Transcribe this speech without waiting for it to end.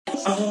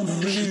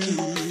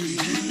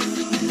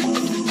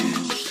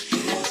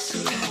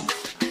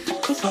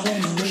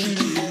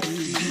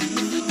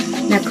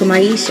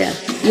Nakumaisha,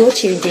 you're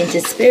tuned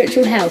into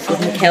Spiritual Health with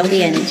Mikel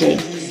the Energy.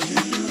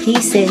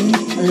 Peace in,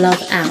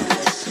 love out.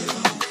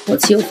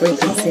 What's your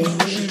frequency?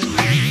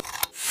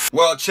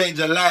 World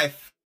changer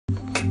life.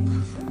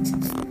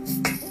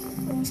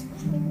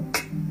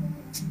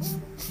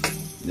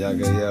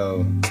 Yaga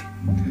yo,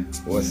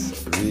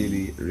 what's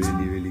really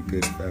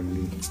good,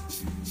 family?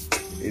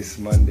 It's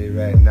Monday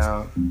right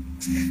now.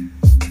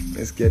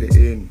 Let's get it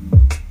in.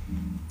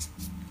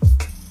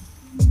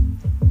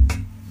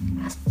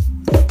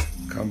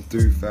 Come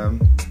through, fam.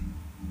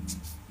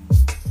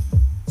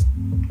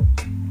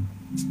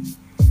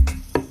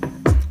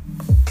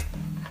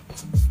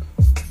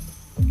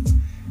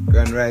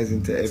 Grand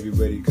rising to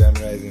everybody, grand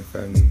rising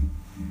family.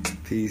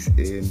 Peace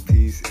in,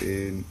 peace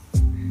in.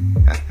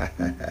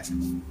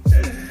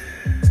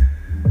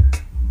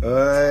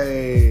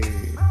 Oi,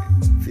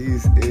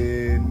 peace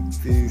in,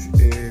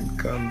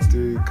 come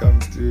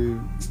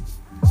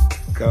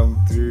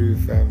through,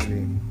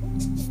 family.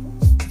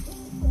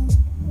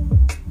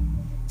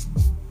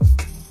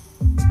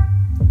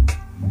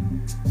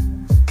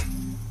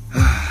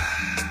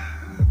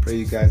 I pray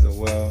you guys are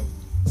well.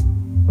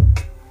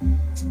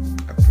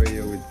 I pray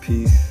you're with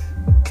peace.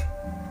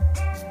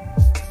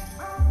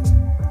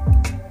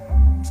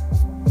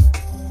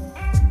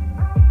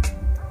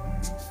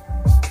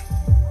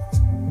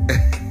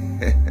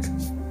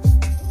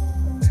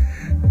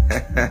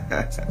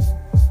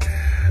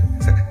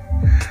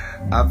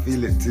 I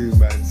feel it too,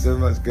 man. So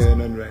much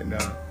going on right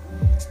now.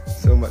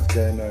 So much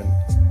going on.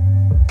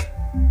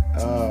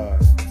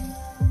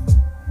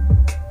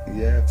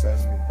 Yeah,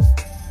 family.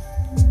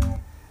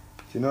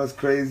 You know what's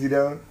crazy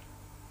though?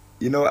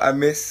 You know what I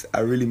miss?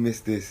 I really miss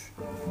this.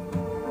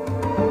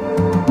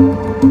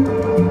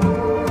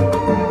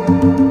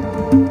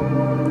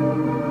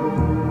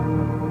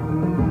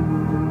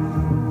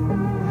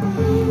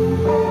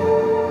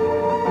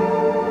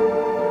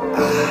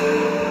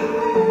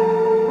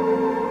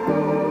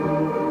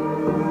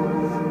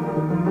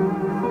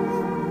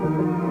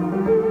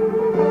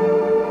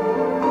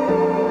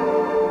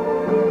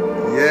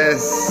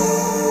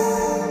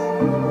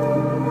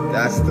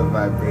 That's the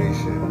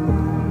vibration.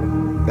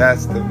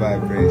 That's the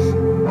vibration.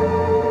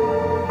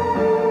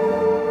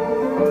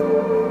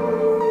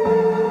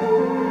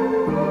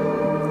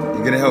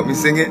 You gonna help me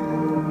sing it?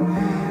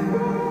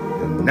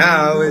 And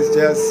now it's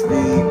just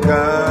begun.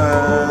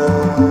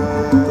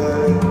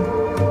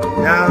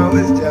 Now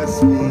it's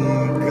just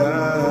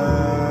begun.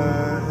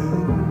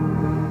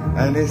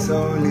 And it's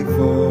only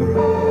for a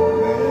moment.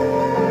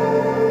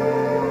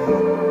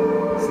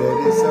 Said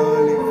it's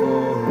only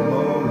for a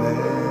moment.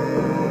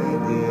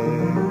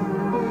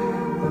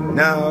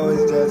 Now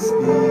it's just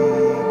begun.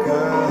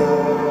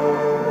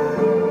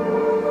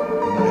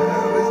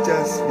 Now it's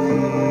just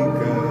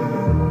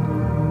begun.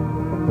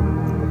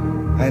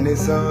 And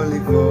it's only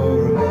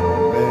for a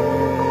moment.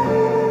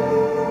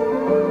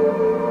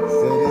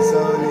 Said it's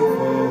only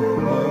for a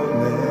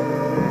moment.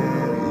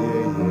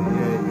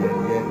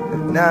 Yeah.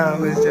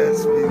 Now it's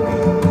just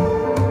begun.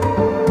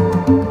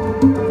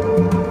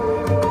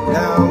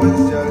 Now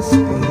it's just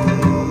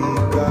begun.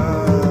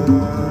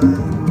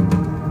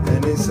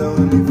 And it's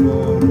only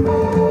for a moment.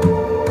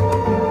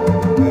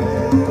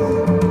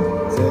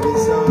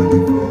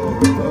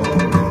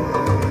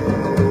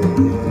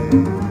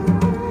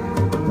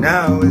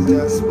 Now it's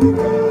just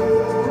begun.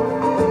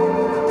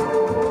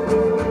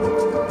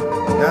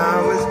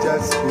 Now it's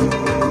just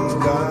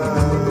begun.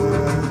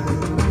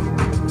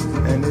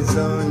 And it's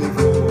only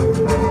for a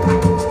moment.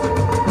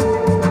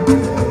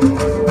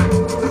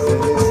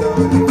 Said it's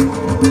only for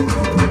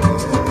a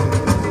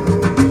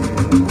moment.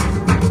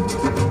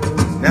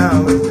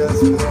 Now it's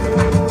just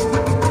begun.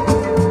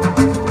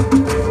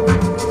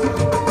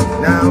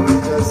 Now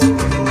it's just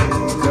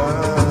begun.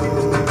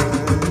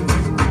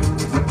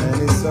 And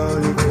it's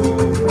only for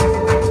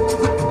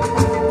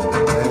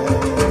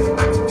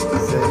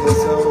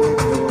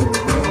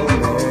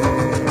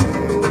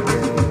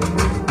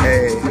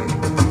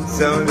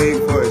it's only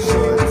for a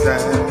short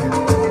time,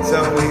 it's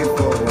only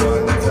for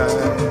one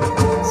time,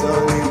 it's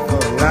only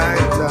for a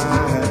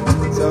lifetime,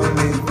 it's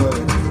only for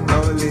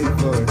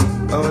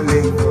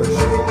a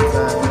short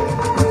time,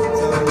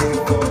 it's only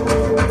for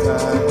one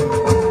time,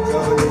 it's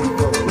only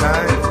for a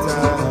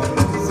lifetime,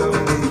 it's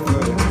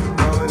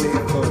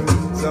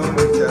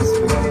only just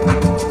for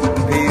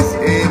peace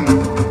in,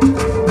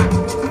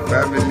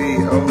 family,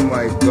 oh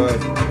my God.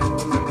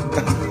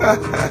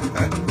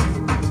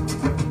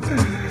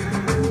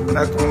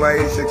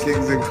 Nakumaisha,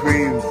 kings and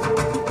queens.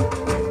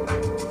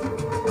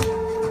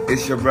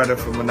 It's your brother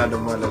from another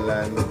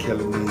motherland, Mikel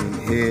Amin,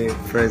 here,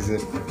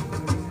 present.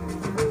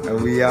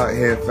 And we out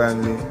here,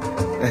 family.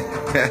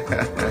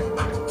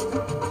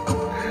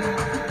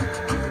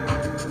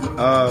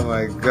 Oh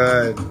my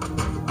God.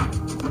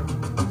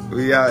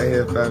 We out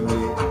here,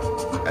 family.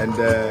 And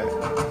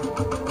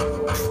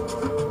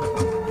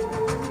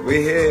we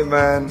here,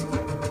 man.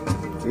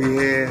 We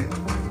here.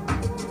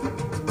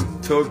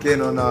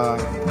 talking on our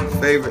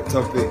favorite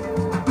topic,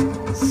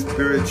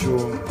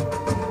 spiritual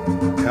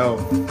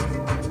health.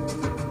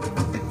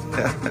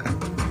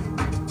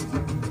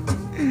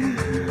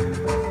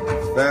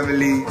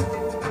 Family,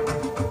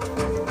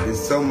 there's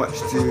so much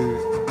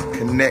to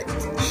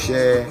connect,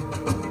 share,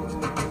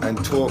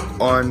 and talk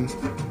on.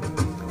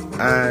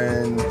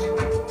 And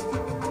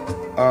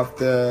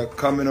after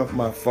coming off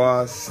my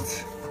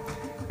fast,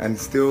 and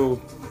still,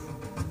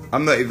 I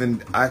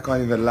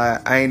can't even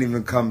lie, I ain't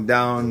even come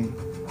down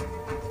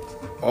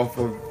off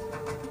of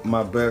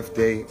my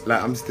birthday.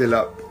 Like, I'm still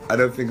up. I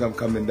don't think I'm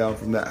coming down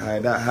from that high.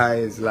 That high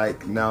is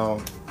like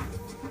now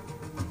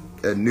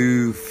a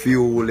new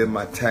fuel in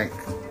my tank.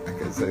 Like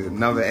it's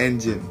another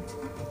engine.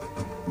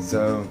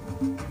 So,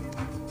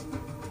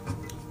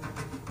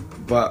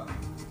 but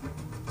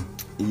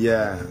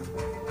yeah,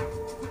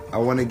 I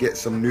want to get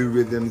some new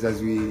rhythms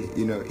as we,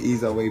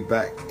 ease our way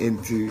back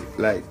into,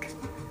 like,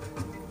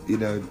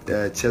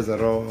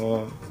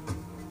 Cesaroho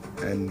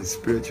and the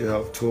spiritual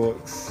health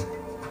talks.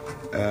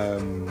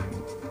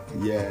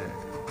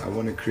 I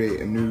want to create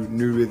a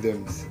new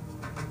rhythms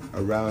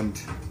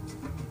around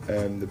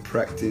the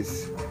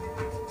practice.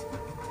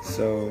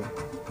 So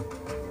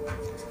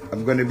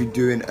I'm going to be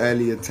doing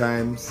earlier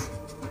times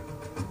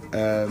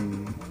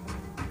and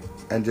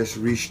just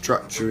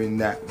restructuring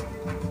that.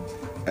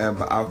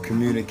 But I'll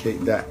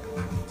communicate that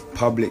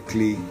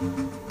publicly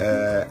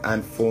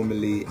and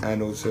formally,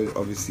 and also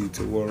obviously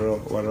to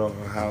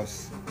Waroho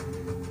House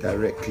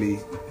directly.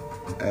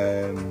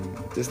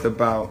 Just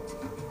about,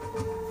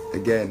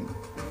 again,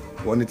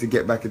 wanted to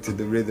get back into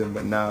the rhythm,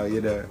 but now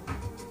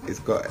it's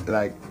got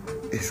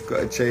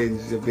to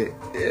change a bit.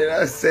 You know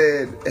what I'm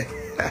saying?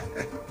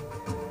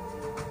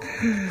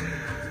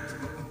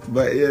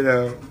 But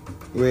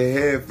we're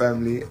here,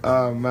 family.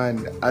 Oh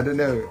man, I don't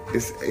know.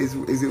 Is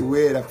it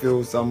weird? I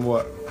feel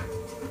somewhat.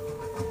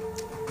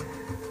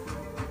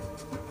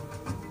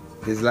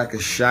 There's like a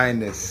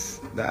shyness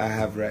that I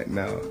have right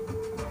now.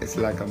 It's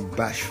like I'm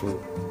bashful,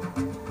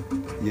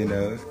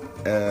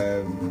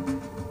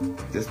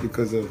 just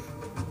because of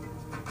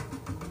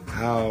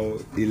how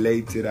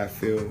elated I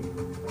feel,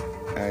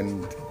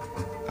 and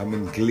I'm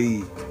in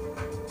glee,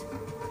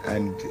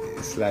 and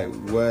it's like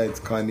words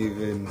can't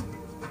even.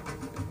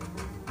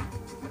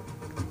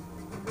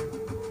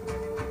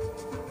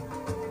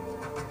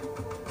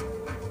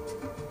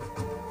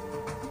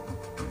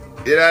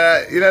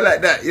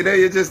 Like that.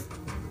 You're just,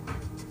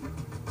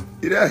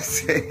 what I'm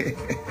saying?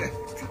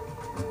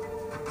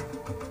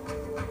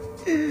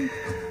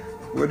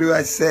 What do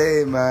I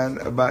say, man,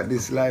 about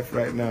this life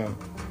right now?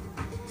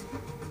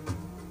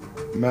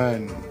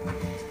 Man,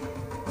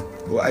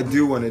 what I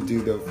do want to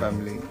do though,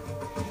 family,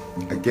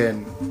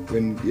 again,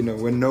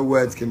 when no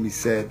words can be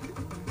said,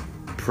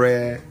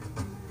 prayer,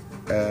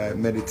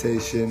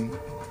 meditation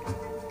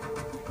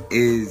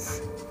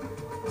is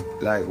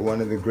like one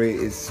of the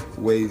greatest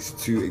ways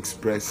to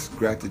express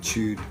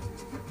gratitude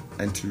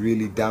and to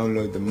really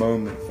download the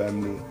moment,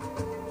 family.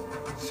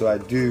 So I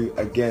do,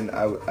 again,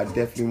 I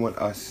definitely want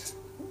us,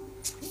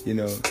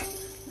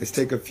 let's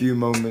take a few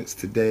moments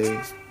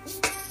today,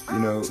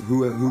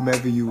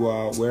 whomever you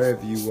are,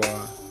 wherever you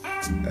are,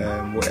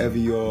 whatever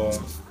your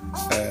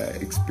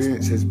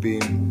experience has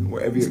been,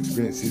 whatever your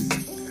experience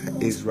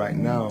is right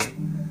now,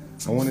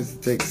 I want us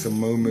to take some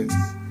moments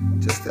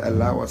just to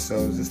allow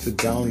ourselves, just to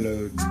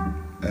download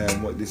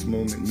what this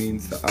moment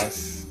means to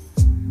us.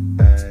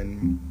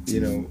 And,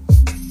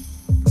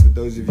 for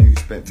those of you who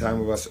spent time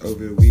with us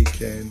over the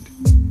weekend,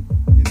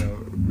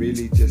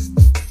 really just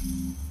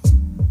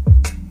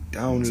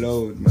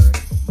download, man.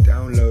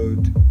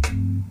 Download.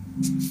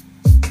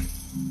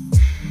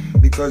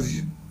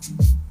 Because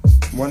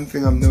one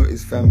thing I've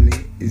noticed,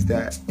 family, is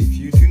that if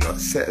you do not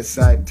set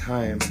aside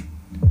time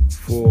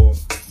for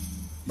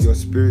your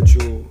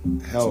spiritual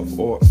health,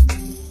 or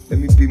let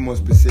me be more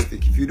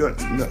specific, if you don't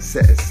not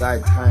set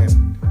aside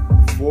time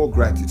for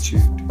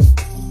gratitude,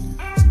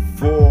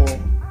 for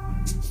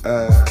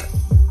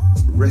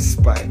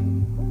respite,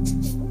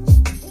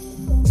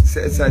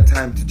 set aside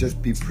time to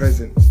just be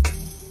present,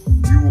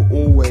 you will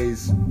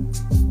always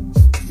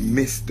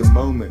miss the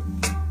moment.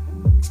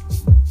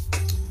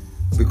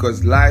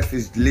 Because life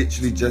is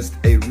literally just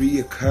a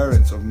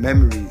reoccurrence of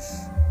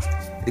memories.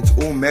 It's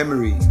all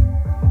memory.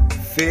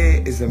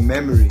 Fear is a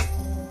memory.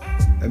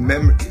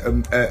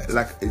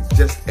 It's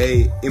just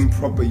a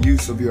improper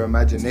use of your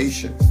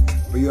imagination.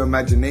 But your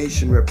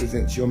imagination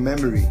represents your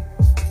memory.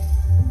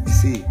 You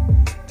see,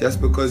 just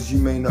because you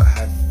may not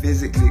have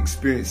physically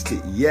experienced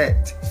it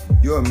yet,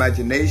 your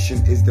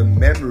imagination is the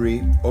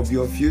memory of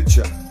your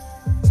future.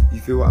 You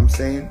feel what I'm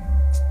saying?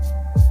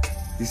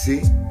 You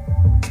see?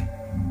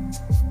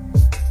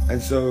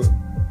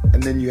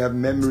 And then you have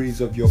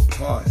memories of your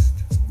past.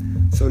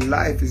 So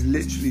life is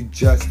literally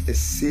just a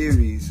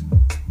series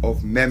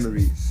of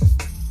memories,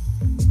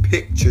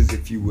 pictures,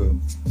 if you will,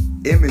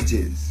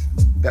 images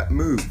that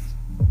move,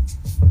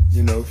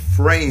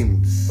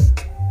 frames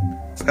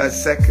per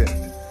second,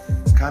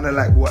 kind of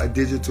like what a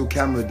digital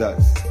camera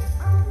does.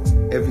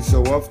 Every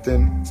so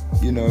often,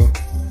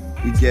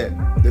 we get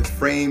the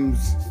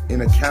frames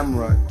in a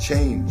camera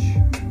change,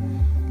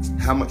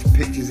 how much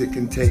pictures it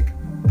can take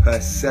per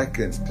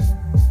second.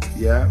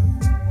 Yeah?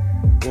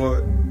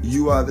 Well,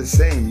 you are the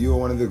same. You are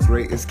one of the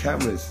greatest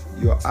cameras.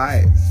 Your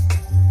eyes.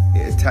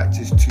 It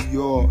attaches to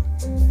your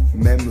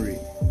memory,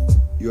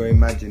 your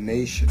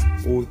imagination,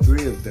 all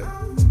three of them.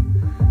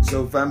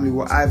 So family,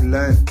 what I've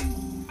learned,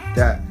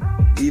 that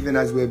even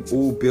as we're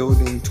all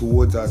building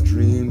towards our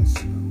dreams,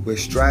 we're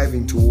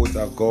striving towards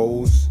our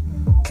goals,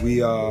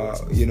 we are,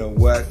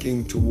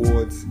 working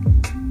towards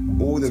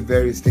all the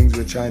various things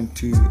we're trying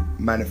to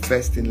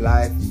manifest in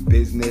life,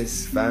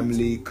 business,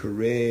 family,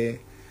 career,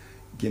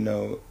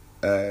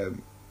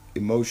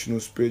 emotional,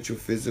 spiritual,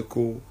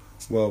 physical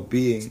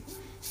well-being.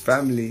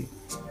 Family,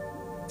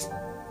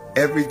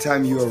 every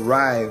time you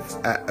arrive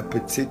at a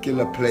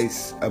particular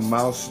place, a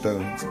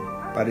milestone,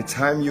 by the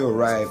time you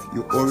arrive,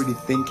 you're already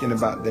thinking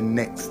about the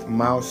next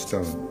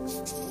milestone.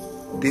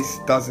 This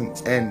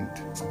doesn't end.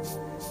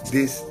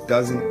 This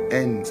doesn't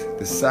end.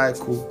 The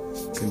cycle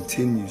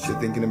continues. You're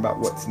thinking about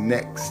what's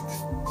next.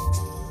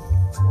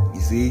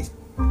 You see,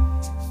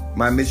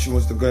 my mission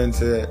was to go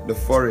into the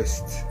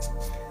forest.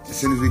 As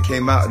soon as we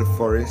came out of the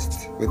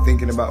forest, we're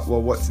thinking about,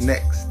 well, what's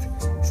next?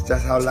 It's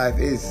just how life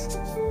is,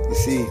 you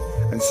see.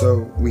 And so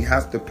we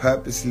have to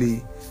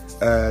purposely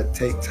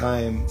take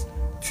time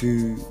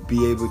to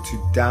be able to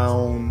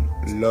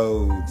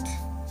download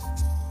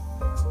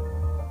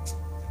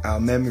our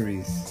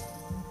memories.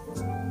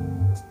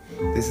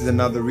 This is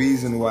another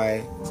reason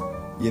why,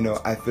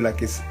 I feel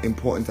like it's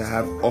important to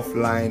have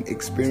offline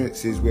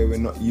experiences where we're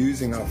not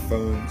using our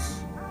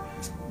phones,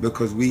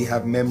 because we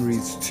have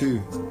memories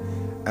too.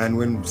 And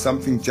when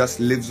something just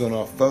lives on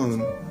our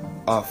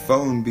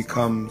phone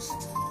becomes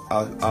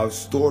our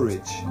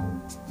storage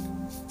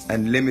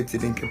and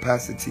limited in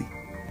capacity,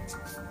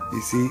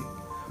 you see.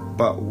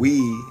 But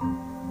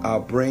our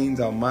brains,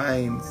 our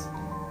minds,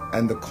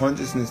 and the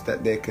consciousness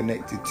that they're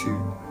connected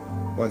to,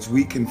 once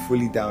we can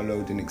fully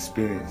download and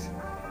experience,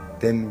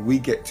 then we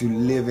get to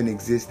live and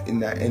exist in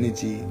that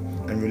energy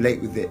and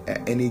relate with it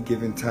at any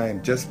given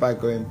time, just by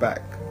going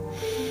back.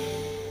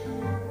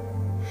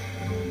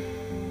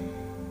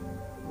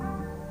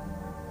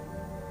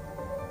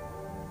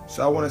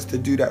 So I want us to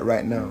do that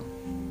right now.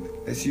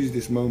 Let's use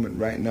this moment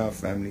right now,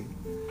 family.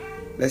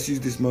 Let's use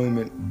this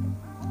moment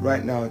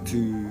right now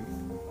to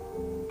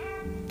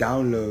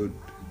download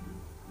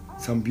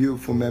some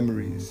beautiful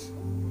memories.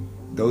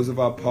 Those of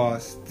our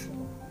past,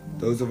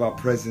 those of our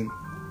present,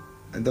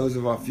 and those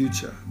of our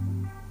future.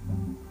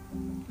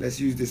 Let's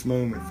use this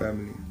moment,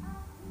 family.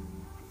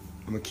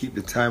 I'm going to keep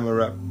the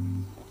timer up.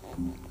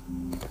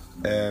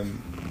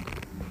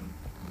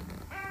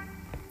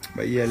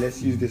 But yeah,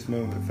 let's use this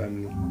moment,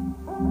 family.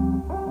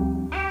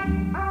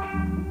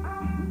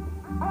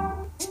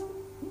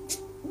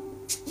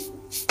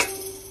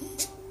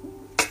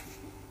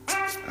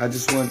 I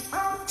just want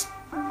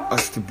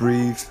us to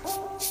breathe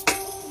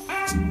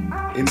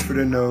in through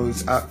the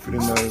nose, out through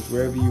the nose,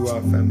 wherever you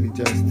are, family.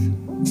 Just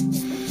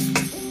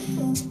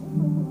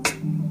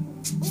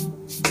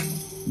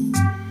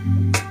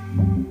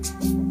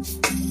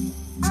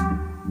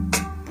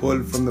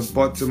pull from the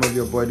bottom of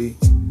your body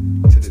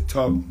to the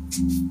top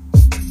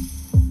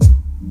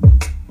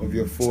of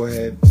your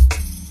forehead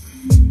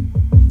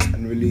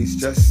and release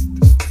just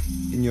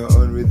in your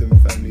own rhythm,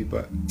 family.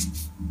 But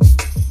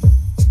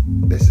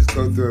let's just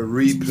go through a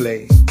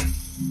replay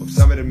of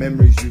some of the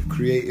memories you've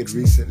created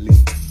recently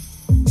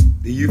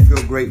that you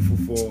feel grateful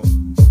for,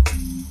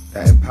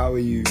 that empower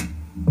you,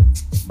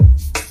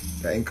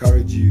 that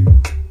encourage you.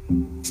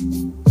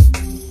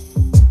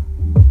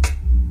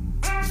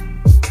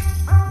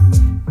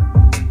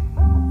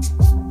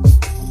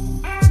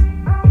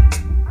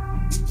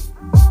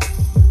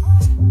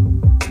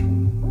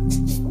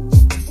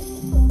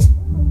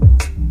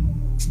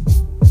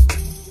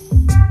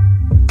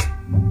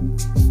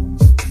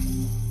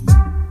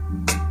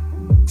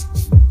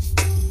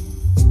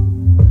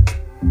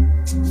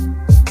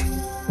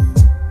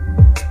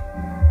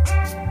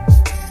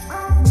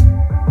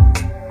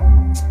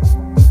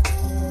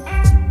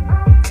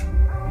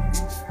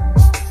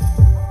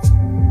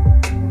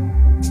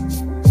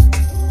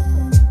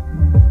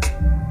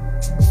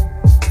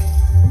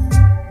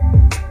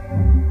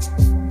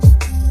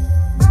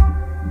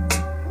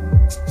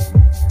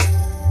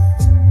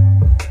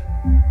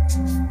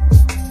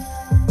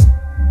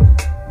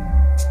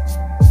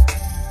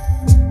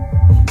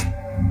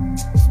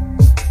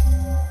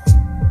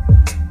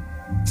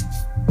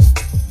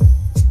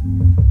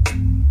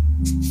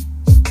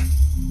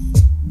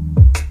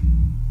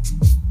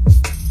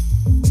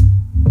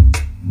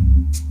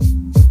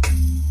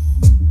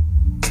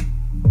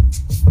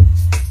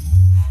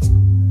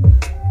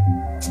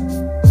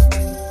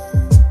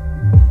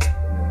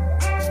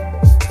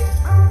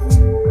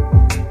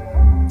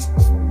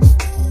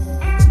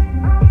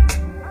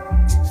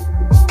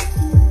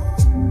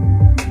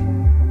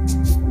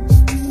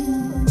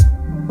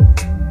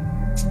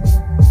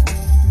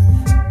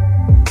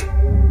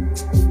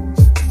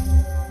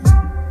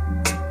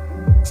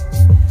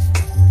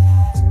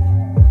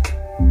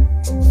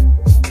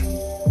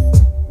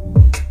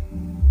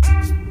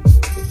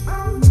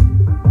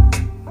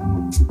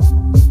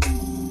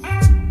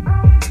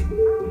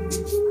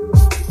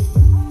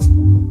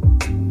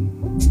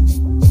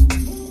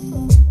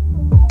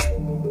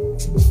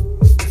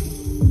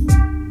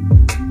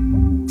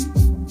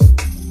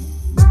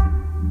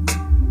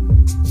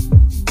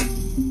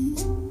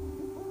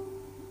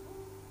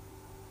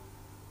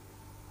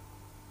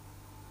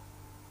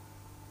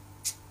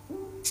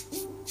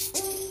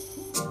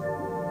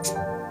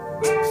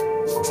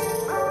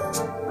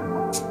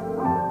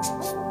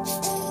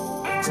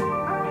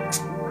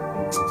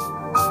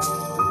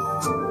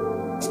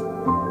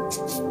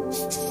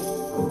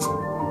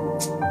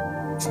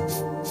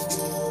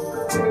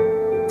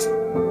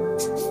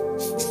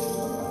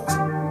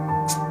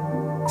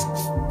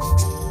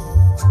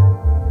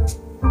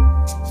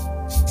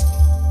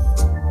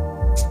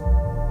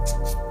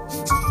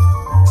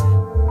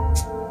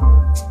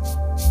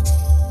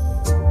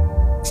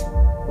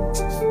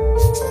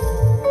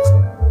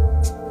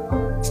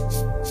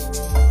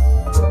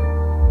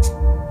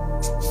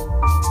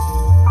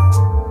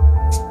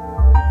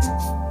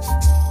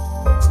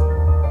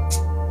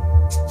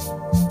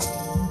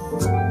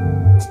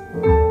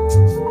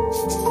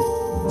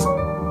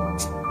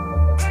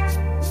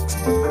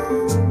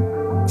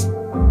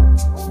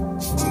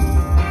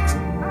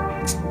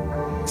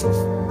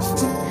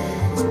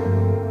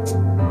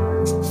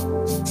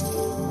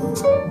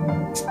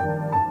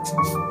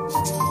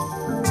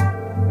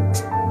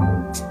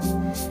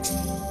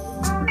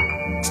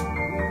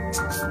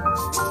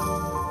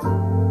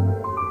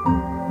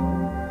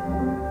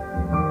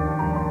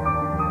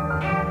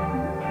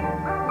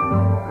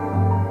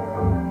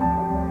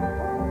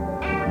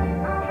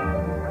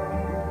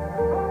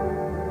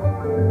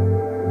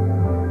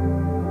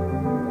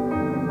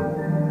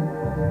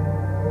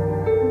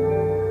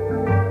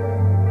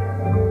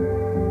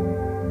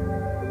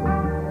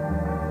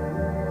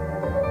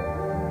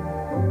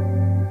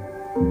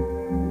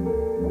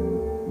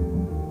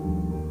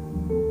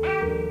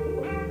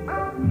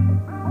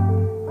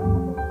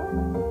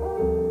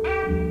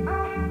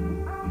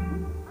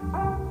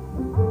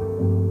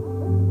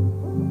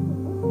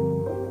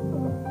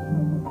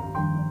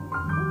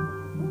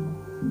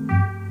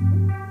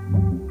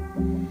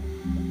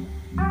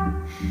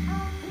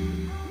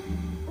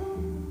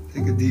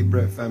 Take a deep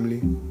breath,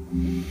 family.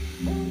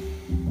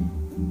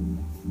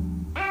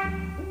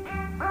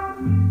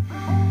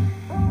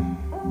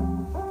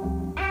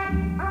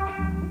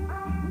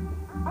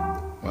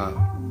 Wow.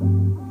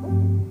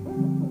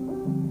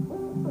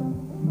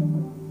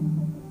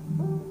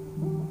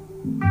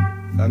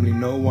 Family,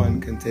 no one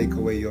can take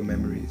away your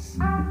memories.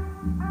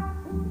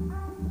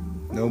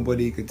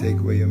 Nobody can take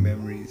away your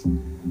memories.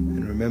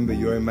 And remember,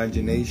 your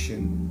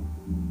imagination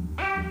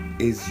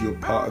is your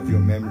part of your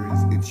memories.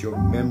 It's your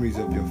memories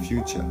of your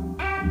future.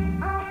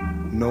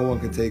 No one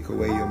can take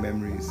away your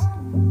memories.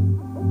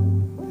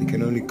 They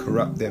can only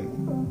corrupt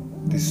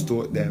them,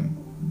 distort them,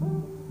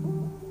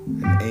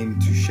 and aim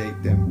to shape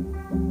them.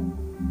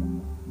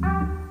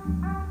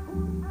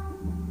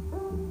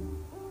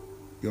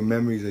 Your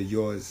memories are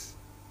yours.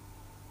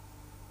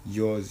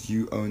 Yours,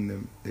 you own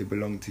them. They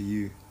belong to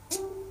you.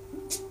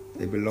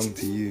 They belong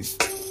to you.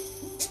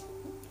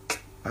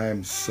 I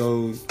am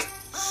so,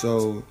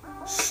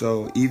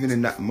 even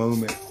in that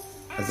moment,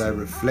 as I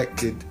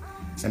reflected,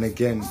 and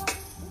again,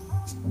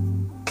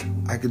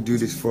 I could do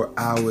this for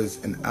hours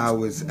and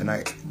hours, and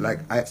I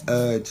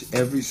urge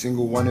every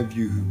single one of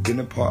you who've been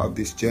a part of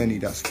this journey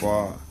thus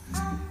far,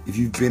 if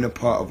you've been a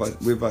part of us,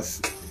 with us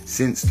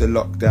since the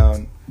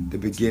lockdown, the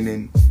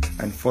beginning,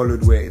 and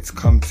followed where it's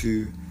come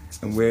to,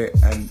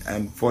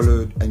 and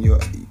followed, and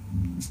you've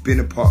been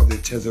a part of the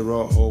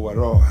Chezoroho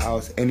Waro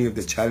house, any of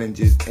the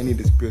challenges, any of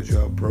the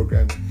spiritual health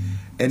programs,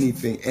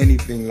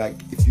 anything, like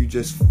if you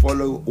just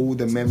follow all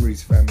the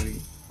memories, family,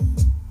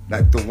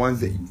 like the ones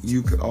that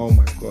you could, oh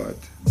my God.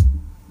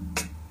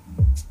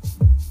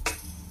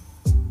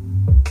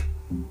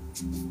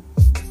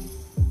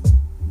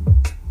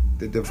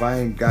 The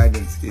divine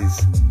guidance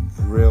is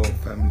real,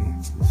 family.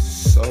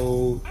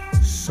 So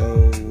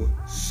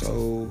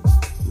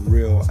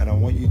real. And I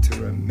want you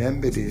to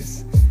remember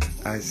this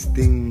as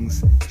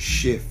things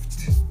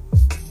shift.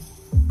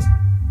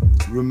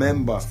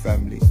 Remember,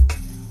 family,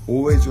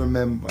 always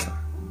remember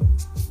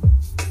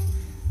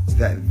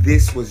that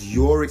this was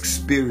your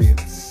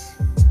experience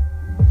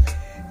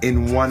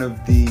in one of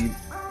the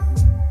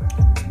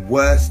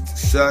worst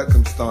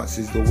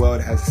circumstances the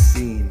world has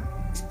seen,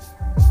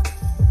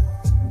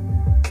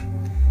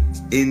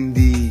 in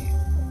the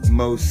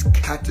most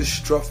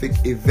catastrophic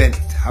event,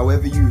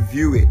 however you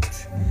view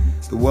it,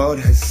 the world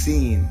has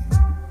seen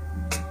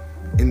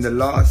in the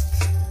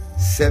last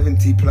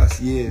 70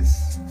 plus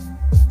years.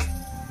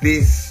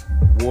 This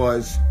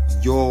was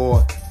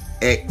your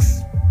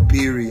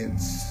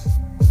experience.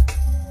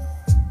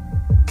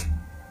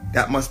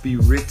 That must be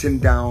written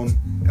down,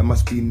 that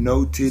must be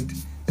noted,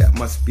 that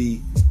must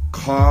be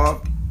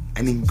carved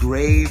and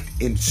engraved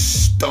in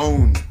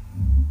stone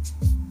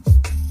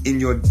in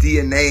your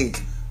DNA,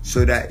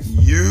 so that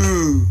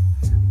you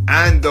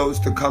and those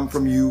to come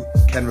from you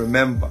can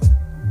remember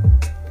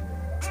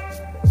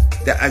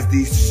that as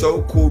the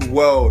so-called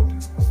world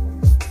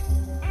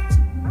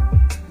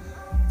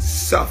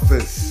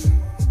suffers,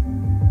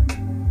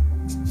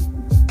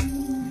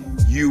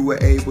 you were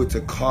able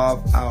to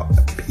carve out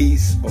a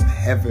piece of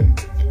heaven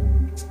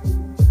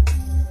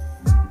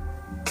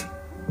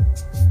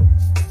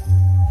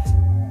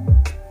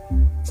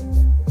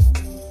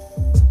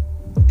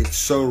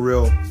so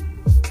real.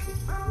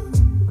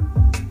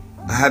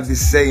 I have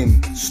this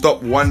saying,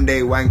 stop one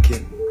day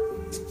wanking.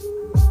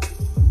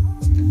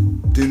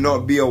 Do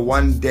not be a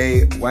one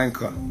day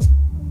wanker.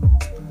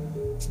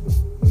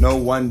 No,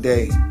 one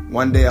day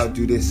I'll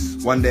do this,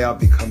 one day I'll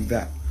become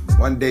that,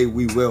 one day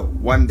we will,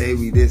 one day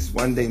we this,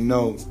 one day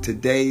no.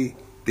 Today,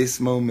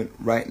 this moment,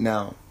 right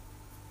now.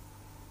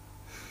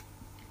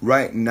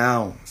 Right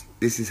now,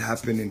 this is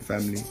happening,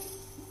 family.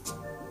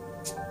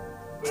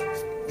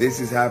 This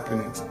is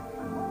happening.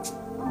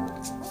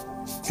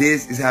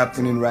 This is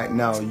happening right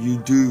now. You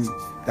do.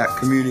 That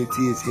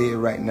community is here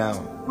right now.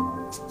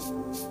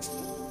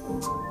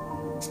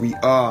 We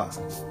are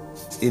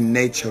in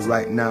nature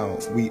right now.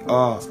 We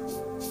are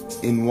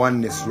in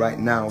oneness right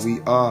now.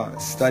 We are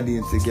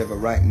studying together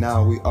right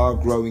now. We are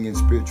growing in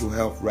spiritual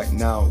health right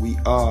now. We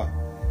are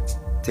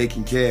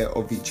taking care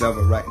of each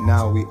other right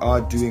now. We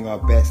are doing our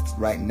best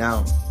right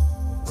now.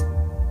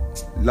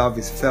 Love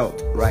is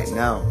felt right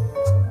now.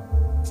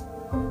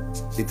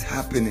 It's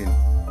happening.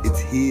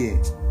 It's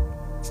here.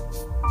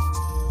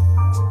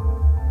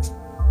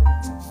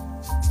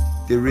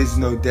 There is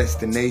no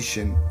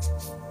destination.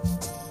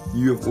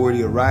 You have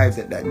already arrived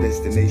at that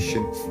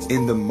destination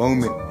in the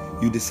moment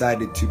you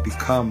decided to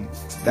become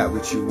that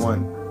which you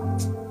want.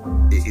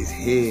 It is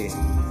here,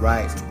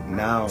 right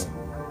now.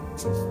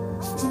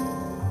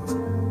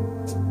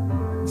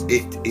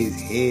 It is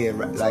here,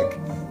 like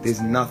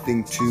there's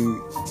nothing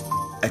to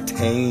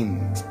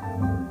attain.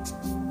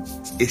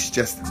 It's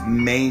just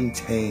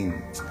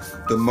maintain.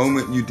 The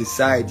moment you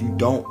decide you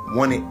don't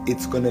want it,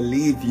 it's gonna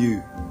leave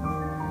you.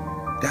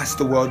 That's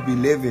the world we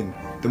live in.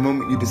 The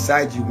moment you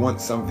decide you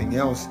want something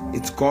else,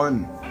 it's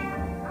gone.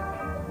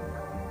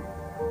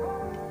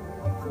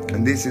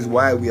 And this is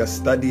why we are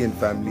studying,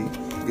 family.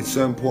 It's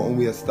so important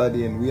we are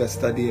studying. We are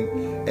studying.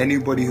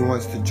 Anybody who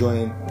wants to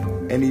join,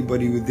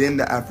 anybody within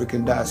the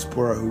African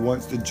diaspora who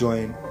wants to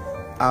join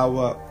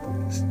our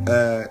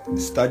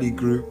study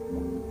group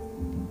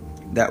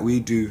that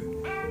we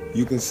do,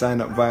 you can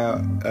sign up via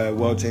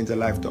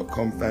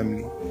worldchangerlife.com,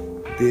 family.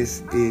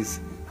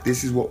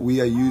 This is what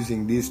we are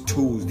using, these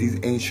tools, these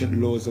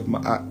ancient laws of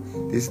Ma'at.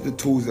 This is the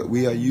tools that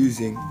we are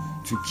using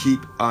to keep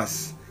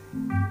us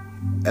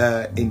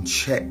in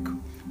check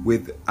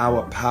with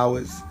our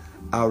powers,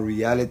 our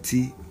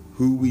reality,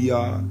 who we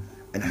are,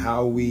 and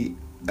how we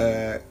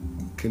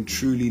can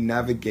truly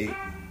navigate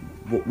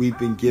what we've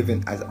been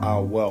given as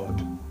our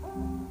world.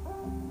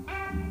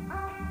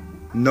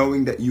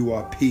 Knowing that you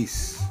are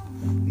peace,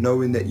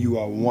 knowing that you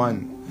are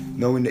one,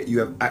 knowing that you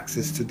have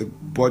access to the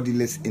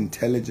bodiless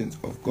intelligence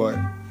of God.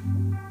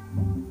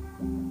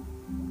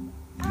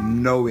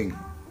 Knowing,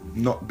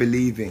 not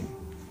believing,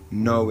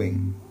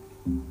 knowing,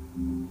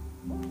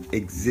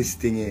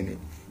 existing in it,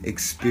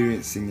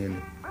 experiencing in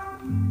it.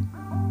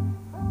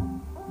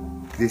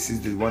 This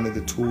is one of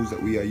the tools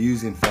that we are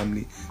using,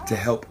 family, to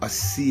help us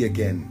see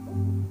again.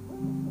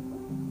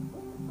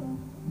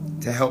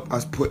 To help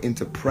us put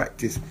into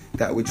practice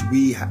that which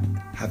we have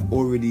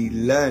already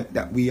learned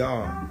that we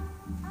are.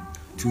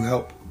 To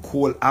help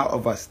call out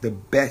of us the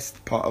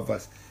best part of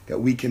us that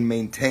we can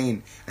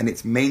maintain. And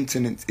its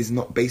maintenance is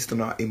not based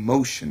on our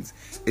emotions.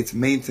 Its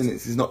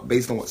maintenance is not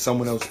based on what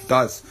someone else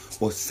does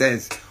or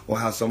says or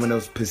how someone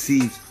else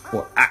perceives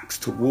or acts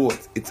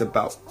towards. It's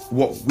about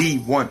what we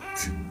want.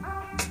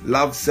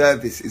 Love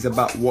service is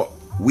about what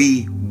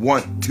we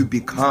want to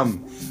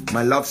become.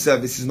 My love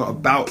service is not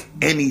about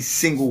any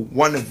single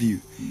one of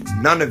you.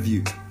 None of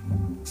you.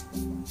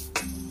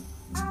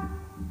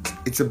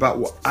 It's about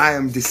what I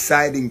am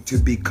deciding to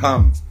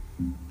become.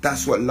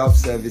 That's what love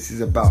service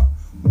is about.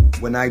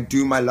 When I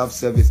do my love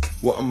service,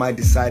 what am I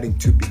deciding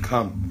to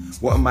become?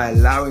 What am I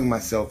allowing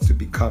myself to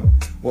become?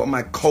 What am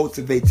I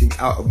cultivating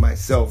out of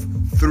myself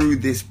through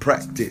this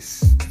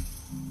practice?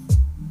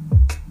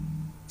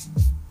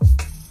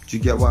 Do you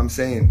get what I'm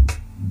saying?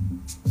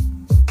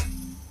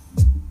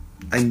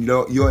 And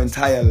your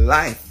entire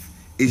life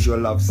is your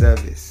love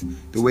service.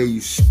 The way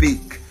you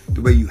speak,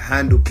 the way you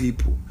handle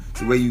people,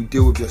 the way you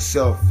deal with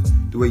yourself,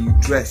 the way you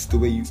dress, the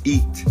way you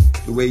eat,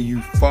 the way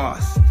you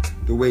fast,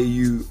 the way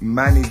you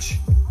manage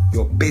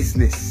your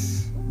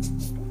business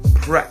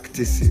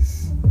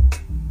practices,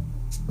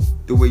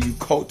 the way you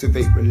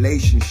cultivate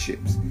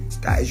relationships.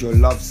 That is your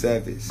love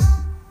service.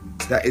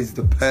 That is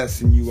the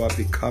person you are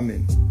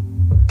becoming.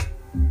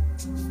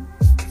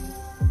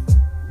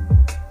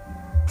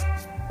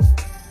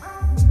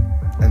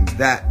 And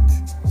that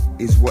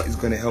is what is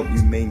going to help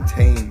you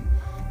maintain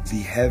the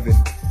heaven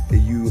that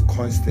you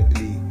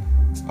constantly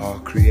are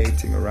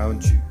creating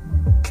around you.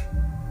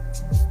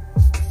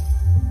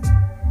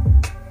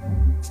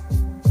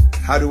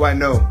 How do I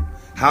know?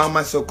 How am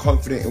I so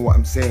confident in what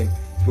I'm saying?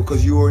 It's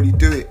because you already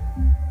do it.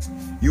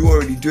 You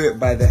already do it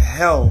by the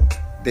hell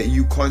that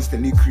you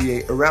constantly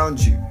create around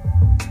you.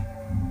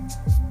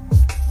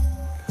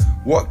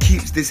 What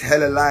keeps this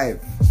hell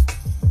alive?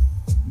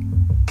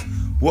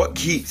 What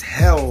keeps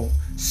hell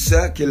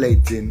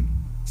circulating?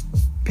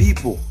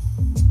 People.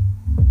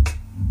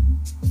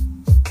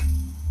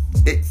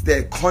 It's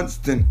their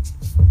constant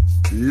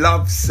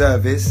love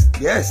service.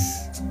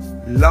 Yes,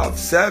 love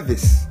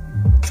service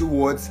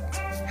towards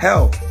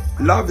hell.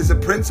 Love is a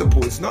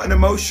principle, it's not an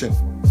emotion.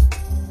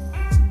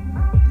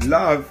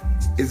 Love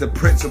is a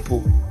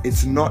principle,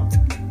 it's not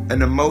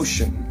an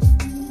emotion.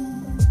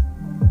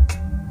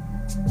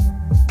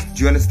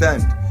 Do you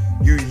understand?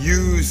 You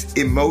use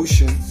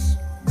emotions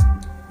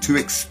to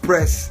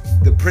express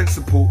the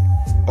principle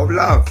of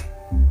love.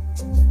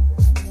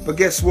 But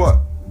guess what?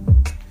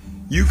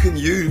 You can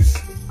use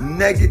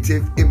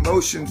negative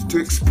emotions to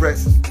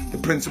express the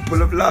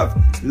principle of love.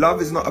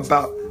 Love is not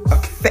about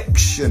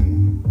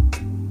affection.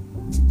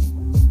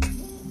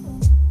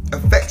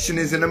 Affection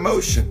is an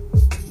emotion.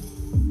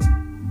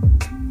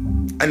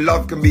 And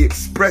love can be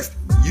expressed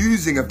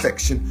using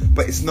affection,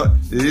 but it's not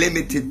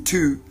limited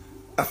to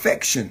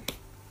affection.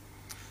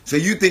 So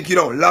you think you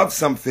don't love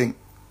something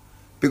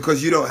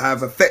because you don't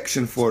have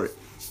affection for it.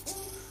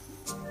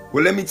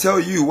 Well, let me tell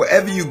you,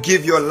 whatever you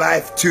give your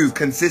life to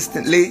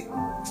consistently,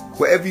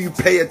 whatever you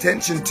pay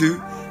attention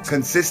to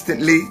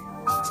consistently,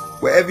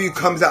 whatever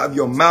comes out of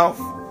your mouth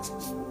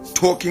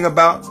talking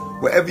about,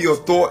 whatever your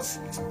thoughts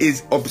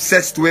is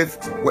obsessed with,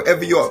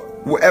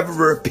 whatever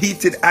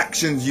repeated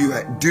actions you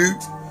do,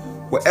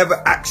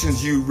 whatever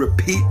actions you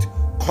repeat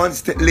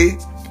constantly,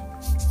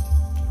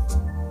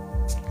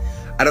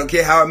 I don't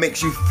care how it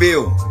makes you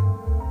feel,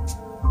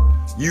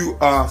 you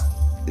are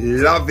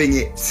loving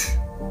it.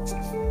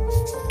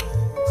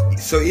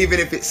 So even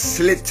if it's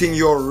slitting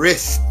your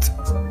wrist,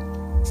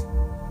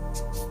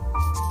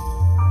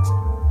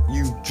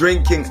 you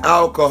drinking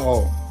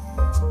alcohol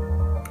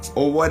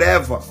or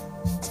whatever,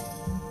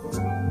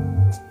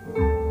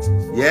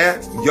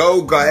 yeah,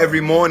 yoga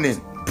every morning,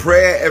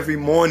 prayer every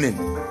morning,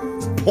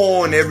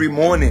 porn every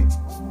morning,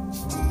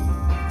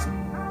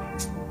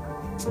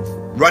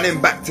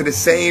 running back to the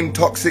same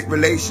toxic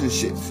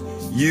relationships,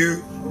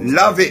 you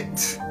love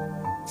it.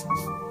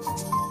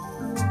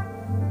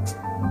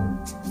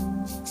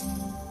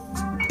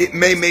 It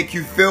may make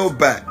you feel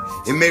bad.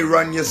 It may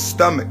run your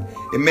stomach.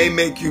 It may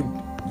make you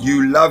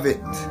love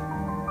it.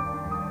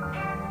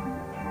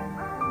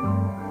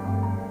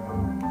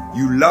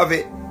 You love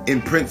it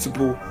in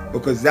principle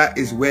because that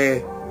is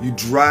where you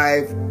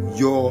drive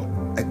your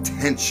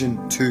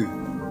attention to.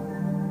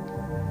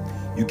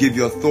 You give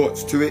your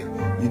thoughts to it.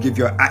 You give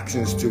your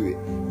actions to it.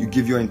 You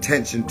give your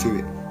intention to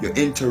it. Your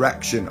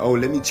interaction. Oh,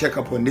 let me check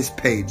up on this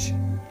page.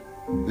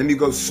 Let me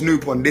go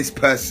snoop on this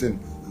person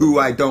who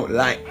I don't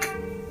like.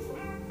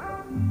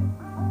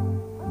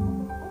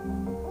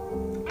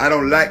 I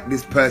don't like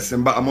this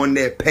person, but I'm on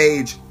their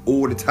page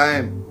all the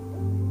time.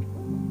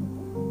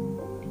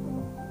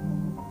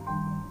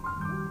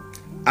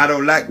 I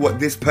don't like what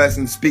this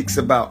person speaks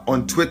about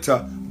on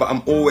Twitter, but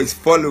I'm always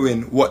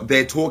following what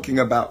they're talking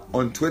about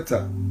on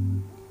Twitter.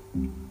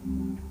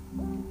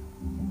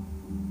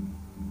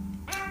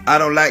 I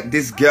don't like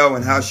this girl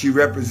and how she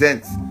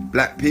represents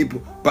black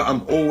people, but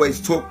I'm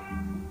always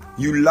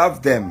You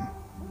love them.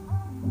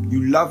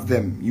 You love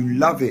them. You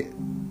love it.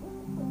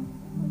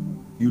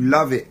 You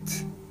love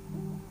it.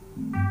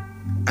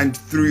 And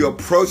through your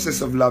process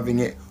of loving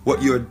it,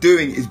 what you're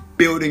doing is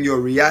building your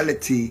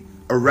reality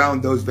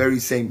around those very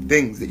same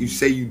things that you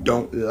say you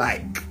don't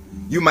like.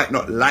 You might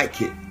not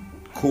like it,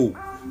 cool,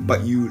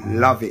 but you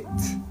love it.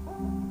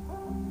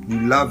 You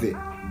love it.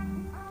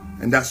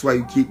 And that's why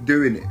you keep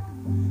doing it.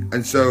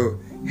 And so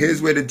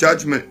here's where the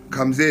judgment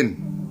comes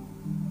in.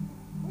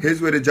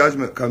 Here's where the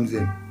judgment comes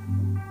in.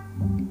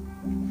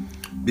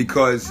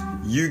 Because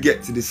you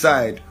get to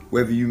decide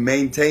whether you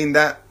maintain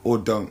that or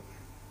don't.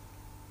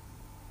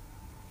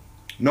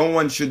 No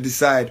one should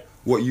decide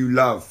what you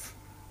love.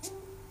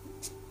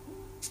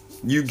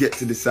 You get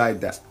to decide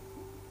that.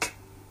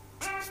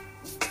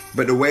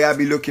 But the way I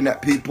be looking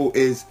at people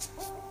is,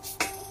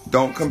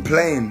 don't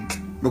complain,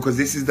 because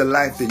this is the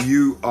life that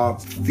you are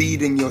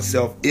feeding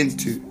yourself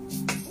into.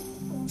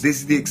 This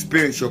is the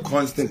experience you're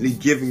constantly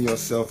giving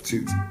yourself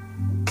to.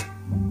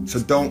 So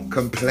don't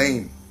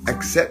complain.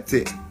 Accept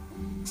it.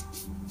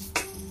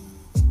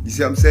 You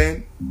see what I'm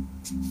saying?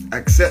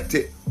 Accept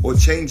it or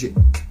change it.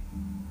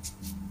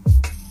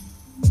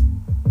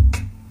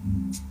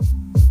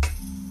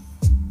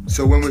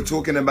 So when we're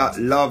talking about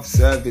love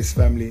service,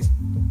 family,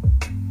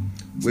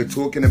 we're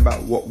talking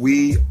about what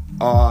we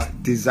are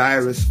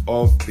desirous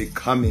of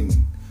becoming.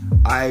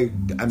 I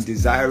am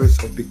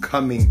desirous of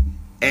becoming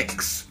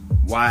X,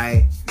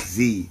 Y,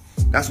 Z.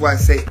 That's why I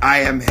say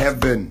I am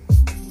heaven.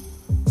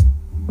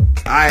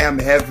 I am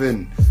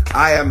heaven.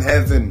 I am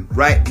heaven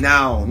right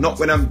now. Not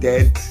when I'm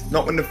dead.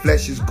 Not when the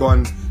flesh is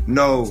gone.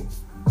 No.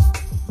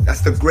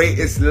 That's the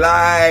greatest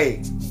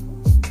lie.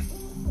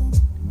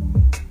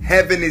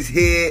 Heaven is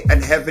here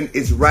and heaven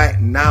is right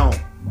now.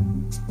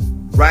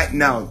 Right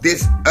now.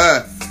 This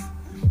earth.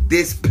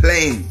 This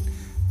plane.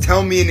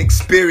 Tell me an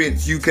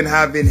experience you can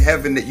have in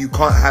heaven that you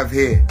can't have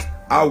here.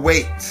 I'll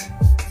wait.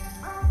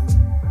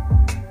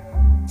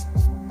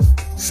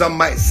 Some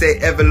might say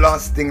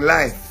everlasting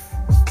life.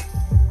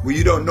 Well,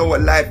 you don't know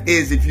what life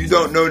is. If you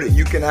don't know that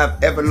you can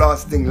have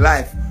everlasting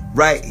life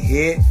right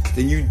here,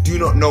 then you do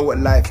not know what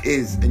life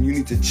is. And you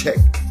need to check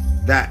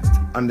that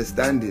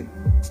understanding.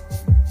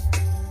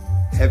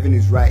 Heaven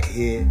is right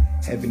here.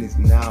 Heaven is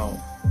now.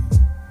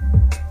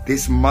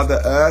 This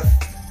Mother Earth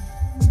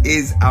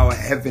is our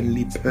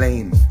heavenly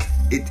plane.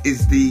 It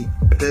is the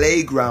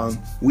playground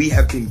we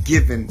have been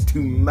given to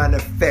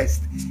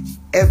manifest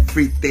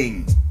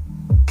everything.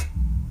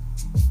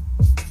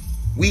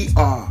 We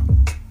are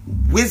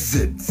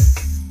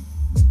wizards.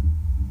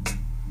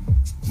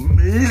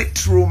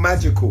 Literal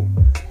magical.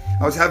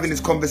 I was having this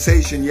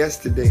conversation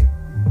yesterday,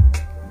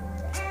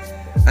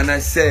 and I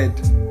said,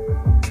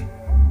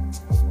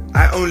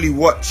 I only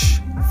watch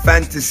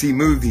fantasy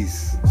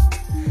movies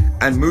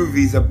and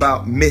movies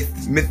about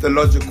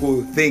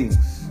mythological things.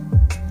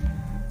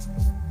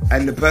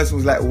 And the person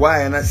was like,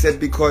 why? And I said,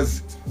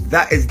 because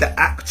that is the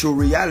actual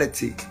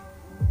reality.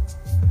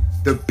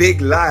 The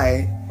big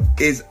lie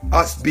is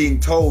us being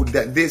told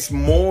that this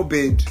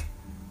morbid,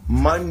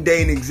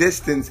 mundane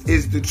existence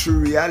is the true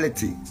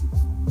reality.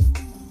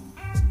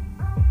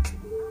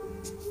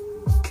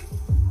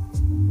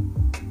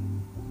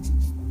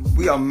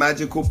 We are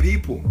magical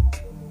people.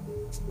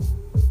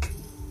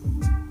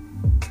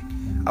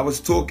 I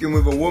was talking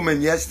with a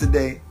woman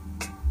yesterday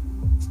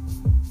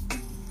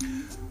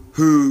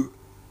who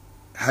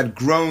had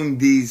grown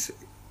these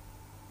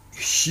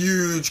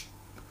huge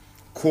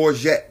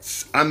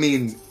courgettes. I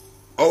mean,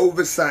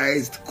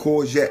 oversized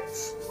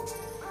courgettes.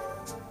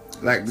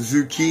 Like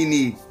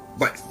zucchini,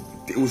 but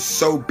it was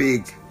so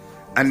big.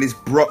 And this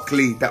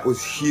broccoli that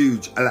was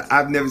huge.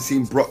 I've never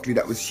seen broccoli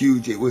that was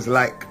huge. It was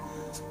like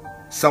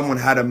someone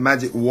had a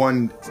magic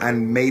wand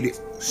and made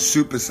it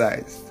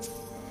supersized.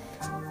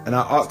 And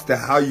I asked her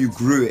how you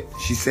grew it.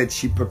 She said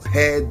she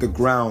prepared the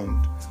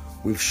ground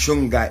with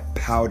shungite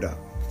powder.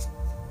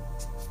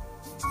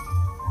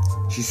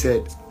 She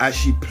said as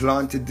she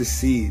planted the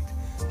seed,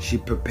 she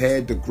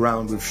prepared the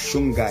ground with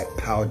shungite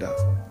powder,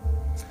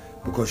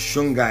 because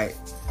shungite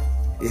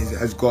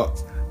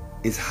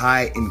is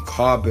high in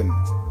carbon,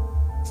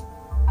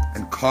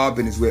 and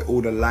carbon is where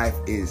all the life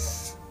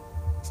is.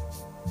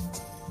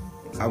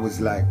 I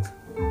was like,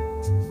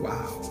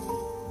 wow,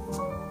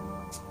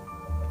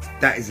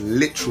 that is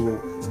literal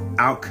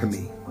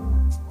alchemy.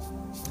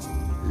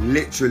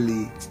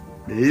 Literal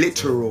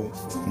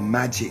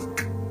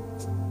magic.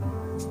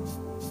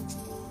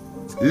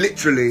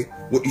 Literally,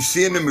 what you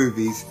see in the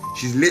movies,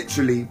 she's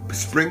literally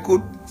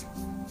sprinkled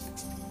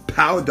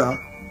powder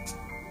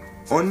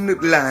on the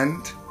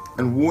land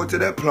and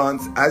watered her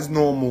plants as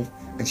normal,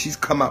 and she's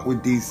come up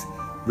with these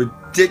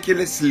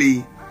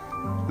ridiculously,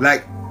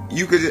 like,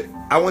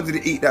 I wanted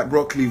to eat that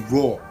broccoli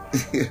raw.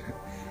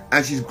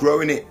 And she's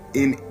growing it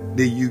in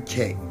the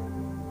UK.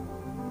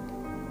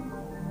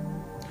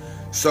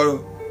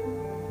 So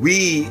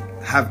we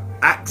have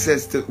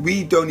access to,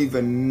 we don't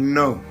even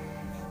know.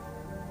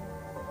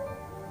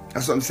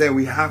 That's what I'm saying.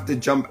 We have to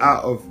jump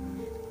out of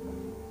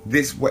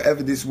this,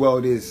 whatever this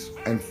world is,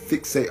 and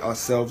fixate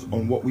ourselves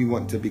on what we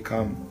want to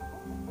become.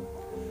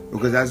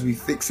 Because as we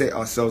fixate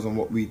ourselves on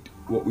what we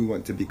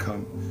want to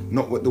become,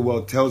 not what the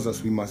world tells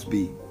us we must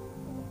be,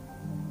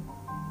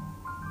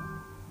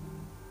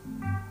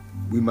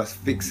 we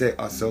must fixate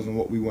ourselves on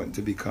what we want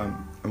to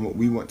become and what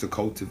we want to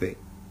cultivate.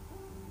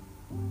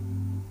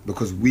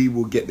 Because we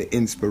will get the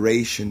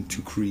inspiration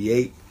to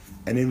create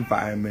an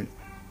environment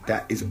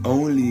that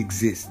only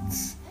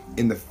exists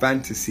in the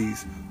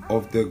fantasies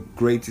of the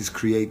greatest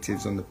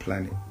creatives on the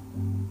planet.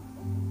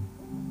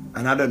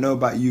 And I don't know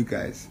about you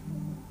guys,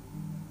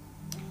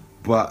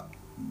 but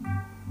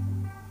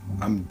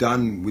I'm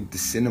done with the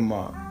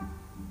cinema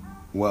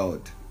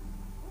world.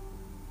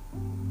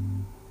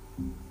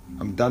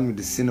 I'm done with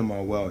the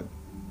cinema world.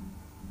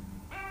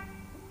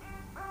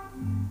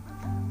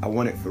 I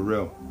want it for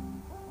real.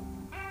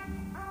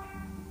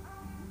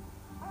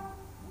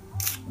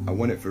 I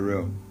want it for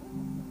real.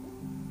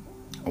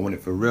 I want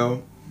it for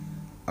real.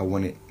 I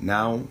want it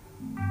now.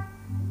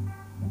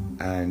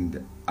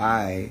 And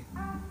I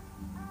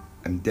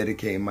am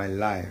dedicating my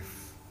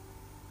life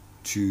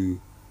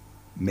to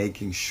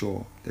making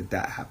sure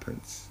that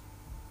happens.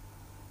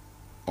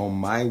 On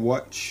my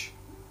watch,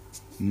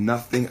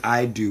 nothing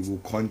I do will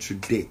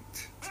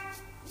contradict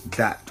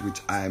that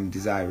which I am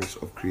desirous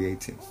of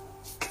creating.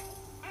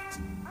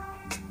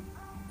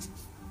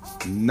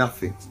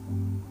 Nothing.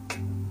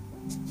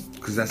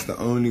 Because that's the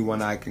only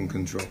one I can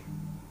control.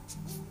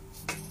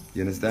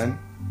 You understand?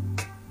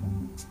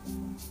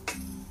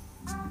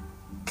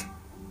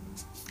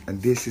 And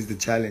this is the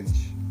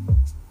challenge.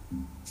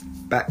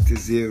 Back to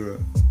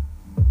zero.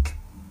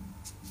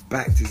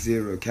 Back to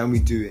zero. Can we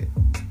do it?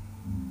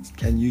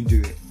 Can you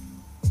do it?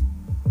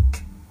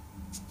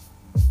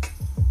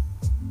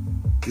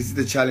 This is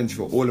the challenge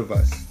for all of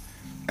us.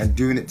 And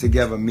doing it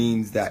together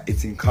means that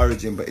it's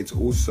encouraging, but it's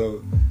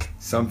also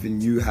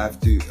something you have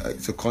to,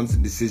 it's a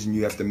constant decision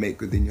you have to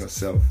make within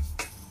yourself.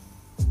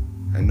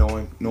 And no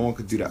one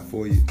could do that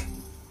for you.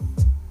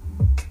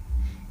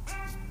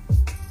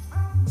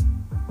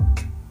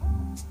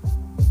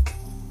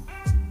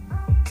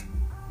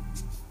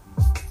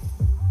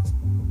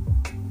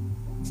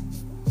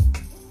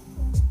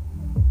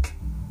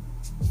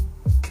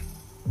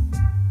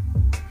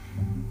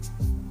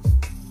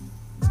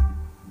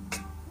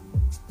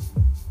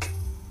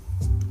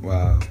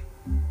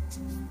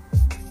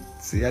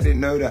 See, I didn't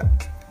know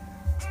that.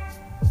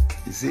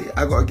 You see,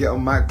 I gotta get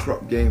on my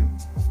crop game.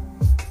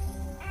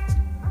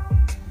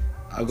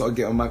 I gotta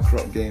get on my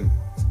crop game.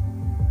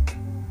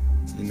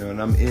 You know,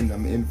 and I'm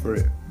in for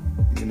it.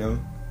 You know.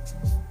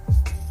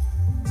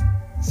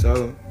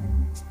 So,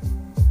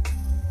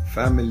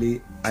 family,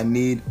 I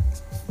need,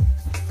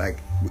 like,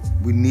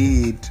 we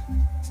need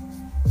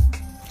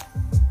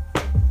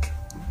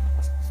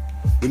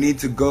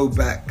to go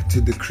back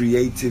to the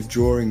creative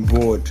drawing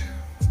board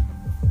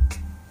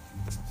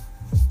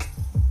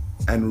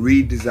and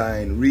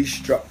redesign,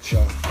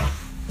 restructure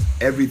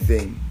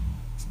everything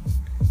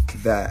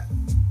that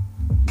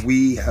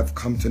we have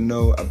come to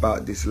know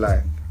about this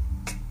life.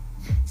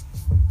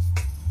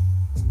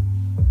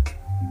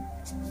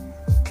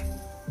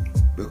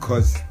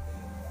 Because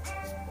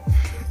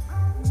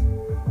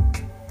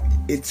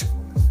it's,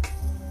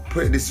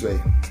 put it this way,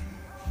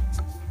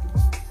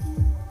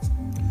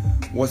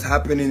 what's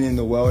happening in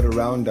the world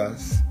around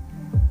us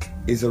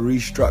is a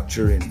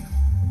restructuring.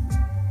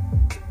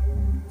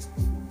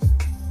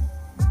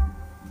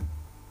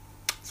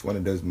 It's one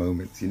of those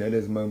moments, you know,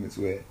 those moments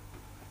where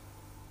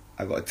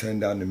I gotta turn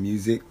down the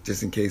music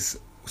just in case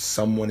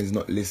someone is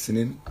not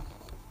listening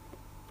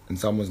and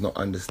someone's not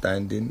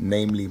understanding,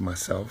 namely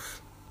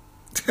myself.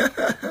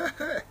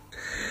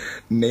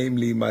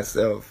 Namely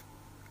myself.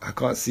 I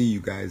can't see you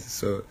guys,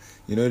 so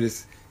you know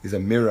this is a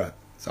mirror,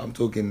 so I'm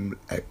talking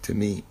to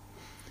me.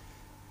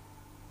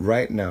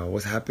 Right now,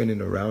 what's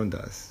happening around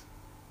us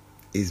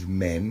is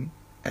men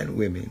and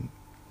women.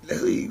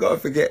 You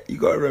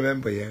gotta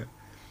remember, yeah,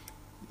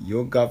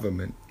 your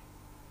government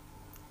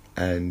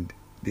and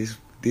this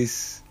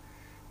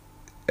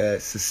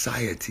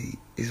society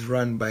is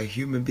run by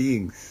human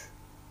beings.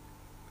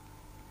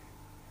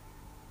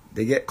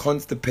 They get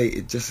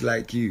constipated just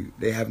like you.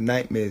 They have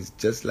nightmares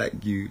just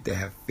like you. They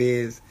have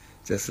fears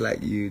just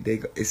like you.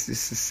 It's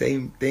just the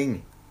same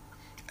thing.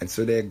 And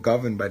so they're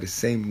governed by the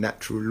same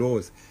natural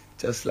laws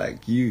just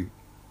like you.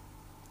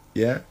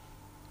 Yeah?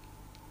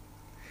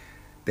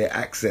 Their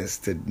access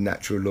to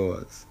natural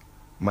laws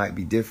might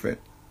be different,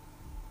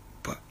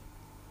 but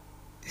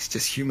it's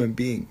just human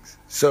beings.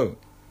 So,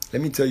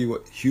 let me tell you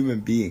what human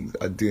beings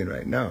are doing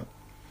right now.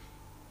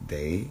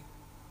 They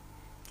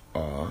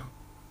are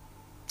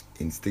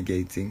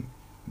instigating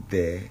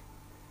their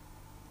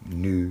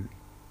new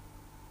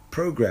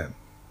program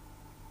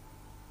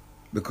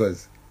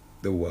because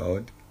the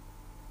world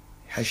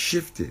has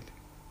shifted.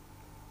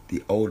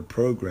 The old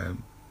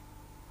program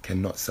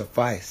cannot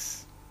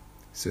suffice,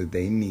 so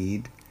they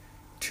need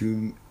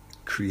to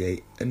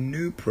create a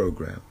new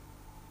program.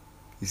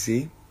 You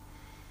see?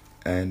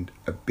 And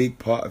a big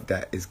part of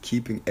that is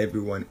keeping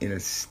everyone in a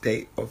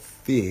state of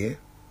fear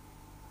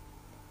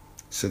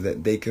so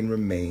that they can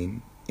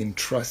remain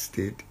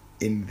entrusted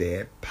in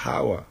their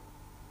power.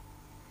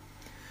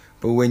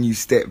 But when you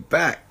step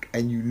back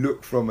and you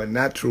look from a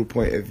natural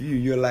point of view,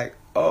 you're like,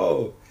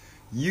 oh,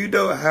 you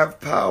don't have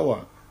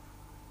power.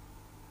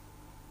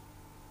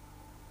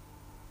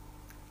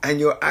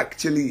 And you're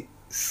actually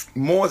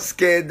more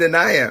scared than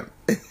I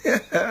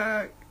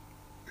am.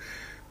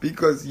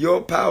 Because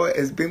your power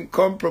has been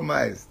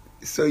compromised.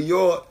 So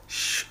you're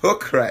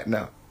shook right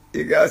now.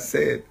 You got to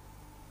say it.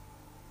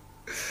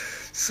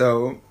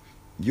 So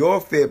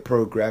your fear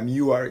program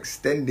you are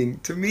extending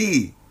to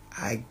me.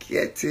 I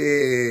get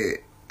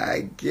it.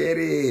 I get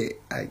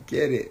it. I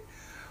get it.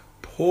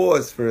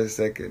 Pause for a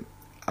second.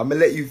 I'm going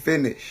to let you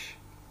finish.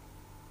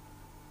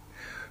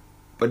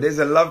 But there's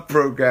a love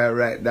program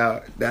right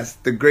now. That's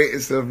the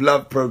greatest of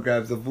love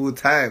programs of all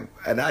time.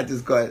 And I'm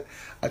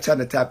trying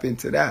to tap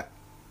into that.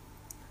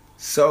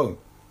 So,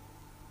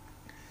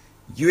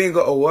 you ain't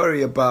got to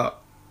worry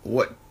about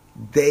what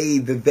the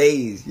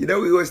theys. You know,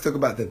 we always talk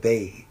about the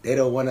they. They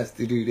don't want us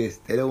to do this.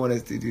 They don't want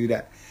us to do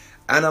that.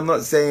 And I'm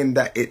not saying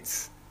that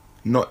it's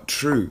not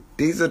true.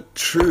 These are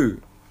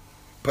true.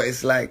 But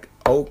it's like,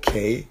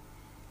 okay.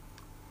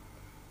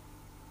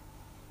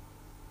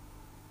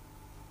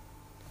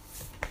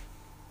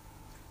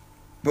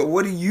 But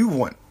what do you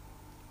want?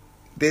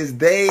 There's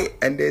they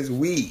and there's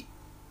we.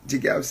 Do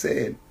you get what I'm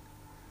saying?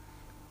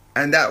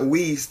 And that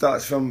we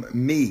starts from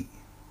me.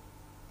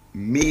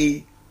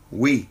 Me,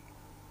 we.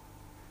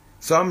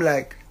 So I'm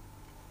like,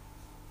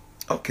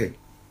 okay,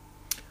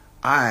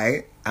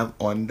 I am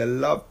on the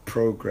love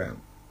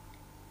program.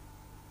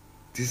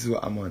 This is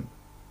what I'm on.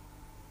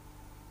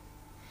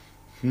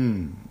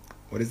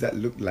 What does that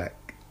look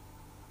like?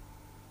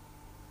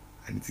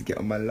 I need to get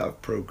on my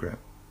love program.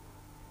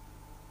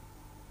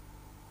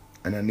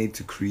 And I need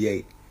to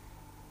create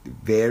the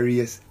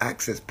various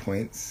access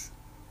points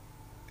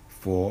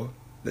for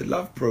the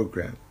love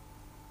program.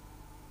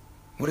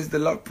 What does the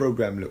love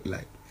program look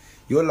like?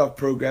 Your love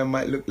program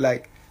might look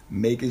like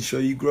making sure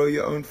you grow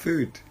your own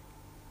food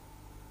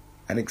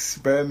and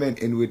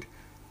experimenting with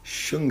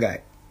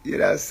shungite, you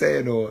know what I'm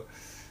saying, or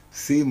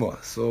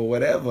CMOS or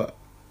whatever.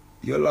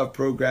 Your love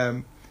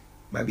program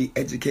might be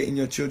educating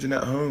your children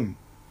at home.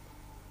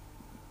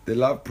 The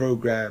love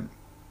program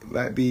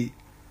might be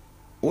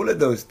all of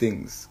those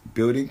things,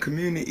 building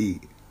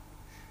community,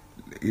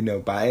 you know,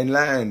 buying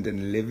land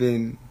and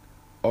living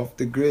off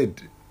the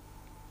grid,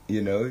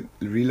 you know,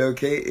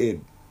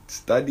 relocated,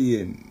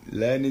 studying,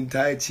 learning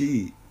Tai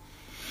Chi,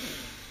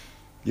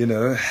 you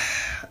know,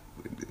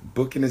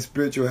 booking a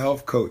spiritual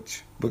health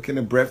coach, booking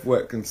a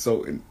breathwork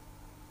consultant,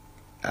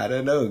 I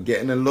don't know,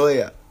 getting a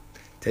lawyer,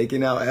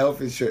 taking out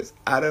health insurance.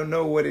 I don't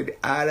know what it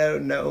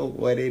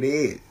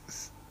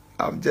is.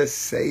 I'm just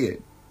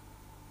saying.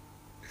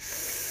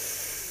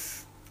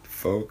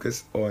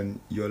 Focus on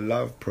your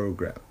love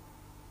program.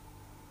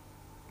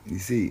 You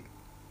see,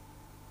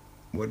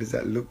 what does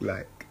that look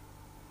like?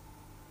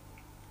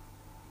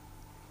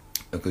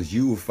 Because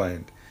you will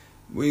find,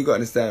 well, you got to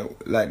understand,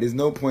 like, there's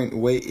no point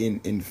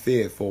waiting in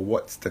fear for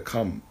what's to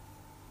come.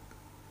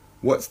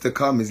 What's to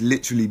come is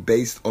literally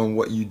based on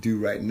what you do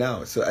right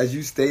now. So as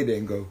you stay there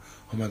and go,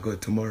 oh my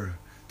God,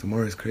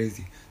 tomorrow's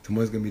crazy.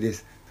 Tomorrow's going to be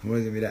this.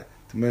 Tomorrow's going to be that.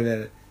 Tomorrow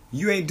that.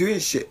 You ain't doing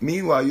shit.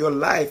 Meanwhile, your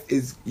life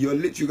is, you're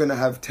literally going to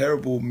have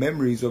terrible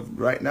memories of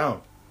right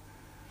now.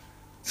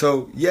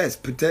 So yes,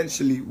 we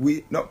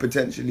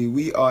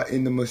are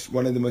in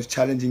one of the most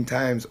challenging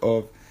times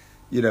of,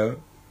 you know,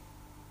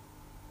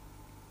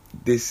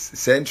 this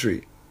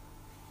century.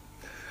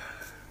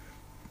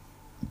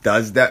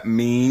 Does that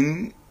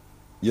mean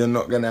you're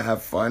not going to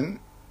have fun?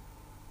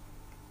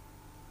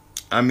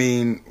 I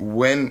mean,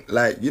 when,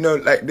 like, you know,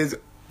 like there's,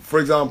 for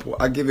example,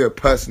 I'll give you a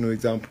personal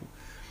example.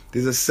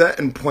 There's a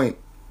certain point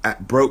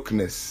at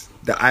brokenness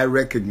that I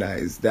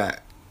recognize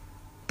that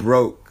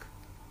broke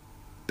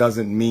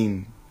doesn't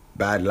mean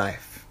bad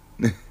life.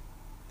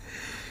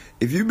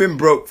 If you've been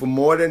broke for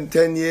more than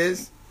 10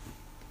 years,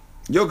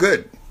 you're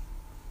good.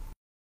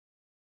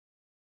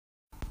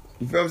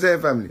 You feel what I'm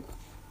saying, family?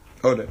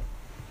 Hold on.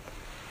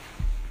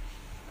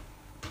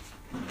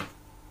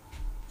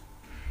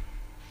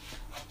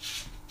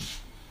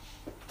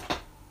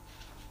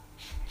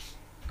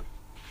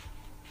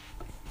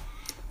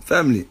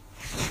 Family,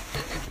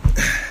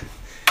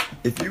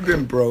 if you've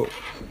been broke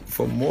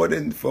for more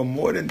than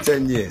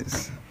 10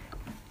 years,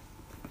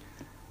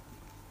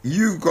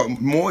 you got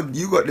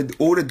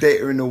all the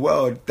data in the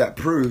world that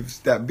proves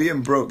that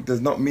being broke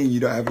does not mean you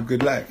don't have a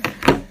good life.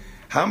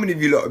 How many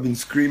of you lot have been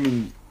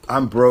screaming,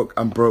 I'm broke,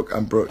 I'm broke,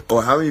 I'm broke?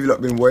 Or how many of you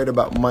lot have been worried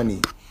about money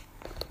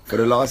for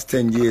the last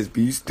 10 years, but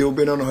you still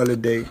been on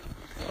holiday?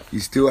 You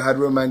still had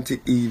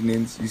romantic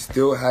evenings. You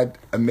still had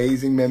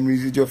amazing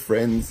memories with your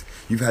friends.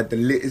 You've had the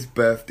latest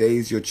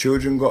birthdays. Your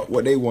children got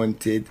what they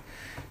wanted.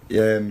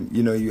 You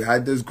know, you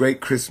had those great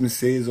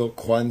Christmases or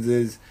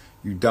Kwanzas.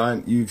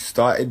 You've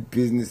started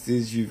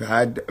businesses. You've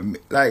had,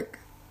 like,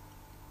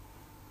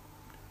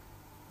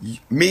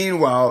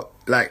 meanwhile,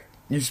 like,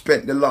 you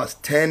spent the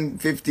last 10,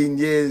 15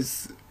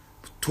 years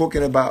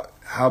talking about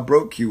how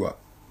broke you are.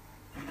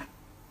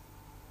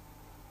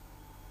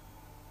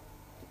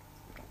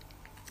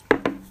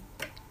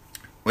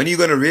 When are you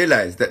going to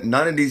realize that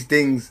none of these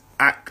things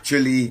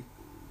actually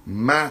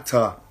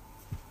matter?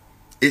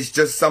 It's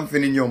just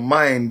something in your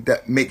mind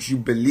that makes you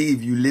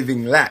believe you live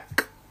in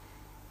lack.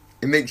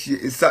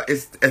 It's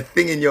a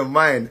thing in your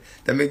mind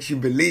that makes you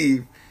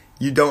believe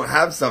you don't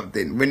have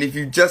something. When if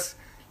you just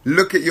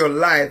look at your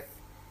life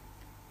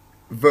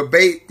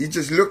verbatim, you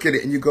just look at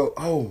it and you go,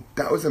 oh,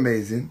 that was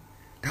amazing.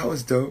 That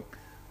was dope.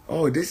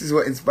 Oh, this is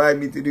what inspired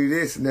me to do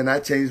this. And then I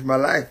changed my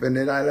life. And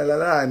then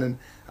and then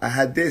I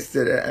had this.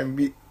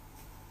 And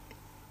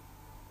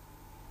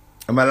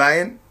am I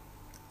lying?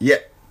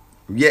 Yet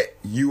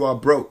you are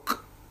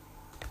broke.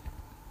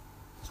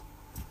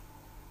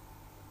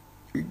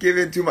 You're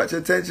giving too much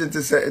attention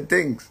to certain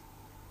things.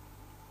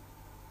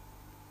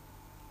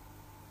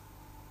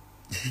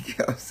 You get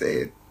what I'm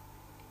saying?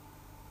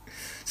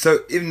 So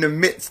in the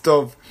midst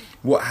of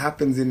what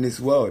happens in this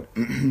world,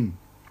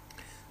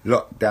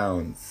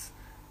 lockdowns,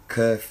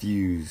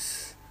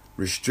 curfews,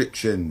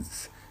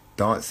 restrictions,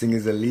 dancing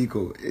is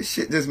illegal. This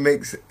shit just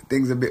makes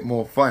things a bit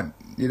more fun.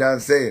 You know what I'm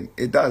saying?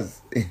 It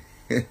does.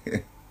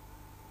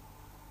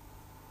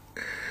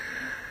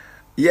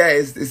 Yeah,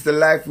 it's the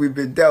life we've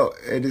been dealt.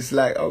 And it's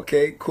like,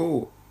 okay,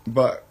 cool.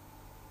 But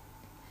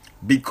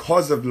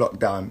because of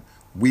lockdown,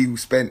 we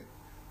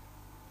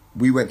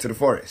went to the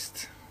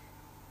forest.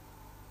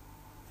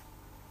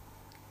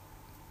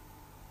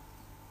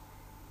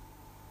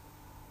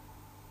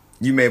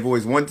 You may have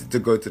always wanted to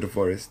go to the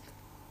forest,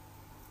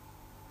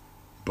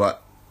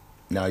 but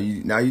now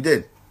you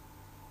did.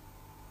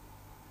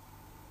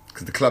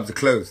 Because the clubs are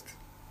closed.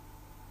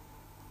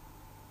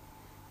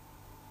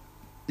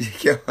 You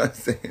get what I'm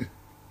saying?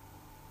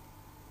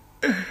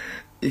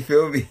 You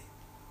feel me?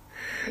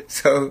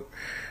 So,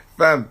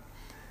 fam,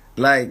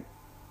 like,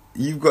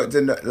 you've got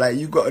to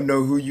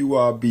know who you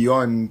are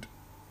beyond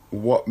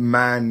what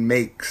man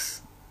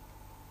makes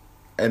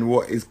and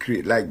what is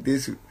created. Like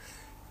this,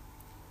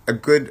 a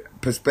good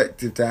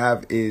perspective to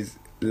have is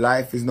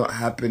life is not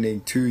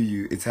happening to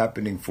you, it's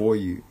happening for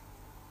you.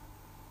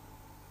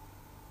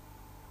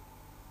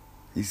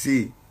 You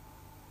see,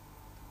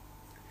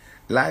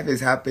 life is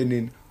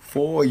happening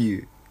for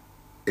you.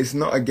 It's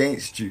not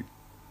against you.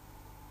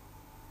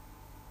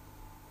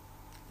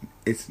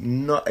 It's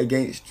not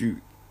against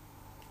you.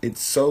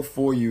 It's so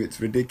for you,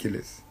 it's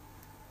ridiculous.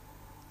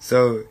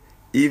 So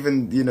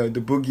even, you know,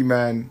 the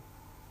boogeyman,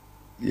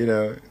 you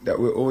know, that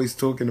we're always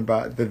talking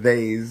about, the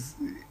theys.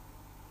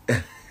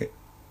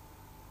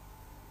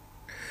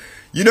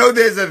 You know,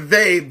 there's a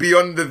they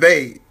beyond the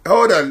they.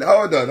 Hold on.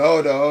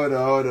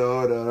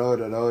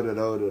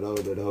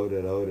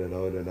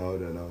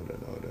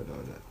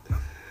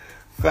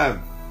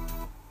 Fam.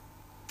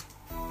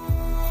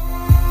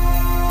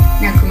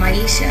 Now,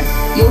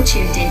 Kumaisha, you're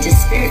tuned into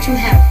Spiritual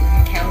Health with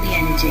Mikel the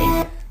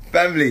Energy.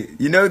 Family,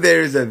 you know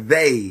there is a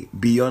they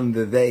beyond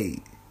the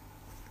they.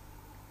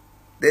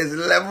 There's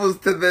levels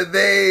to the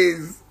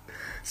theys.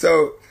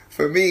 So,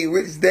 for me,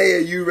 which they are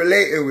you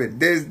relating with?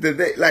 There's the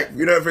they, like,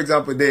 you know, for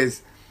example,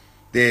 there's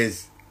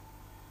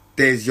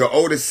your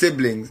older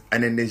siblings,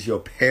 and then there's your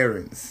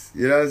parents.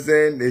 You know what I'm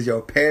saying? There's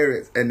your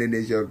parents, and then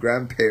there's your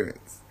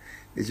grandparents.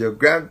 There's your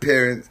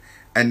grandparents,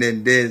 and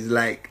then there's,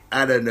 like,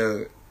 I don't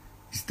know,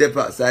 you step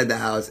outside the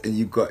house and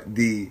you got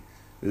the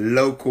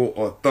local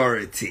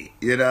authority.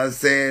 You know what I'm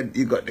saying?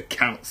 You got the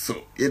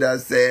council. You know what I'm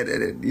saying?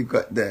 And then you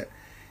got the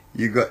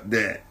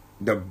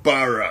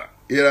borough.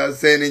 You know what I'm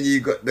saying? And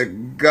you got the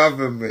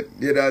government.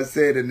 You know what I'm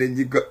saying? And then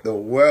you got the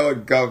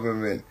world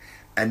government.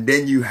 And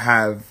then you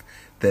have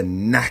the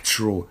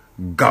natural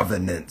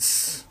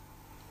governance.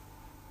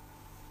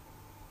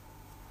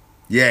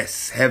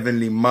 Yes,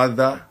 Heavenly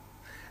Mother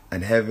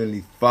and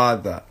Heavenly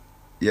Father.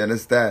 You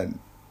understand?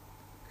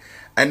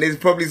 And there's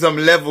probably some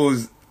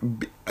levels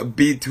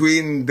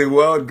between the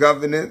world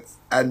governance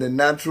and the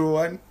natural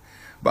one.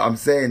 But I'm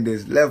saying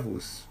there's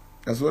levels.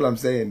 That's what I'm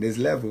saying. There's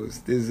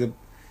levels. You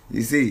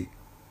see.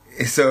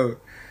 So,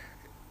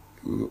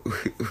 who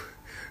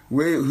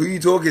you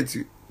talking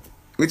to?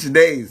 Which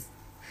days?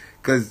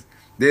 Because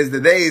there's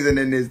the days and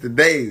then there's the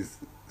days.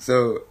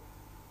 So,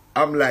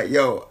 I'm like,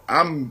 yo,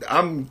 I'm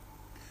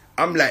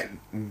like,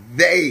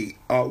 they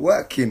are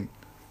working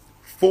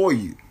for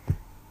you.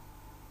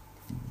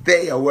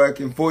 They are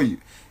working for you.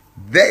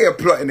 They are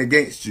plotting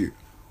against you,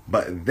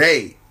 but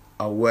they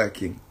are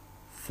working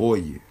for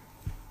you.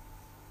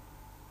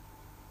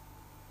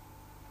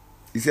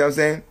 You see what I'm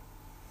saying?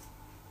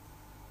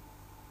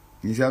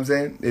 You see what I'm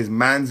saying? There's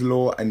man's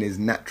law and there's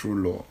natural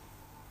law.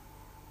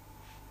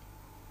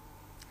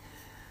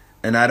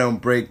 And I don't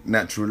break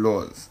natural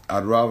laws.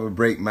 I'd rather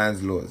break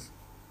man's laws.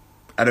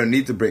 I don't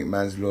need to break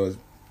man's laws,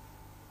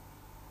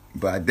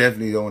 but I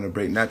definitely don't want to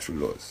break natural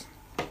laws.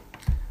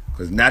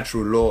 Because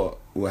natural law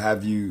will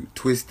have you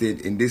twisted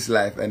in this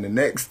life and the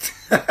next.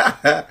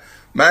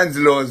 Man's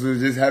laws will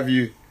just have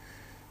you,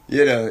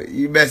 you know,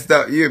 you messed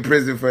up, you in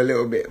prison for a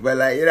little bit. But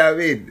like, you know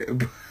what I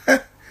mean?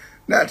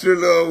 Natural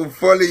law will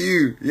follow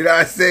you, you know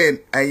what I'm saying?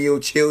 And your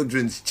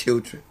children's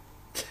children.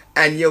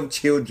 And your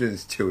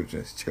children's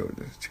children's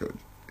children's children.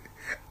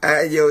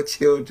 And your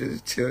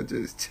children's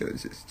children's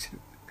children's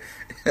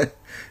children.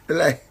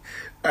 Like,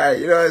 alright,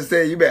 you know what I'm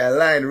saying? You better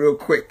line real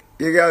quick.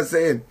 You know what I'm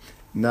saying?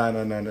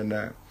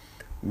 No.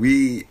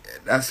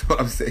 That's what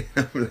I'm saying.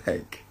 I'm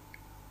like,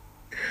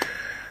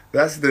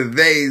 that's the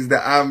days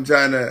that I'm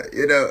trying to,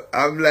 you know,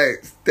 I'm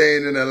like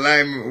staying in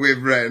alignment with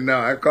right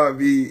now. I can't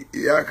be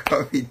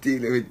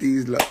dealing with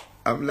these lot.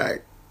 I'm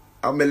like,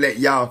 I'm gonna let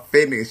y'all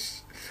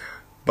finish,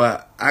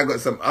 but I got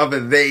some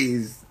other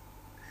days.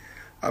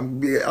 I'm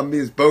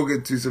being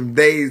spoken to some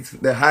days,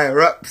 the higher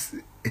ups.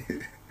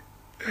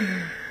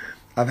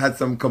 I've had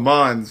some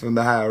commands from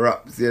the higher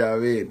ups, you know what I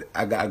mean?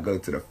 I gotta go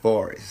to the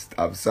forest.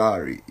 I'm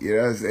sorry, you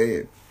know what I'm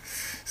saying?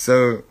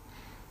 So,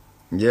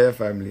 yeah,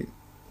 family.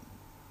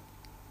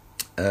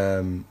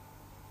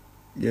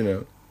 You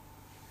know,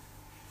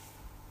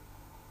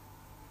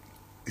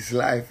 it's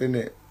life,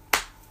 innit?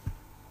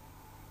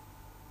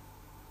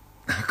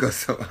 I got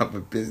some other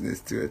business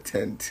to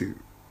attend to,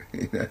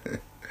 you know?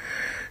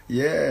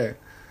 Yeah,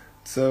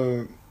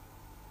 so,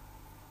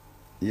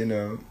 you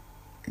know,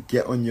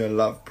 get on your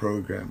love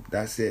program.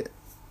 That's it.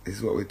 This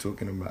is what we're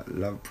talking about.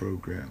 Love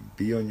program.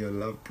 Be on your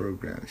love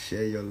program.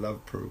 Share your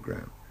love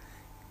program.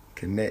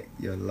 Connect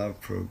your love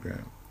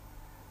program.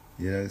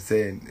 You know what I'm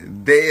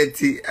saying?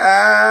 Deity.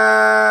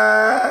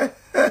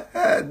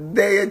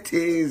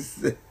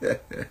 Deities.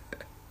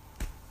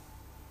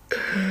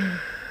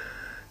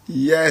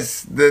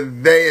 Yes, the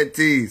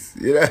deities.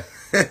 You know?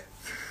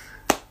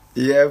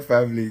 Yeah,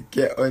 family.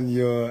 Get on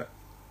your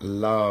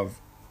love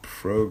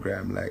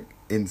program. Like,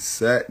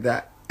 insert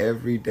that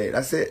every day.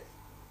 That's it.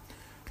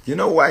 You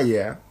know why,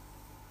 yeah?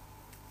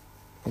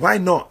 Why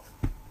not?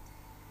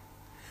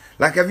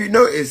 Like, have you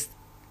noticed?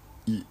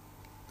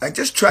 Like,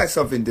 just try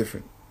something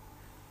different.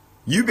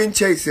 You've been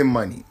chasing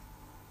money.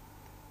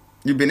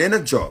 You've been in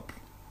a job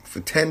for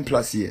 10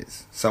 plus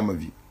years, some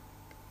of you.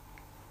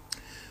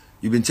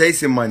 You've been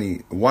chasing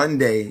money. One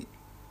day,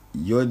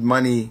 your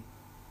money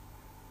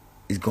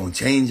is going to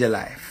change your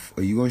life.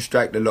 Or you're going to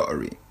strike the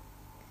lottery.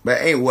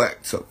 But it ain't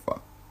worked so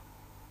far.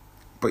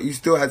 But you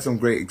still had some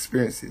great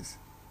experiences.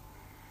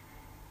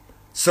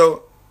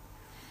 So,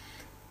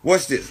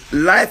 watch this.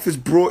 Life has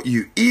brought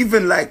you,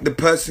 even like the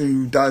person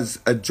who does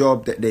a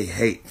job that they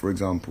hate, for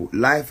example.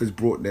 Life has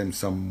brought them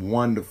some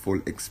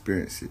wonderful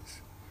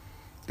experiences.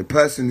 The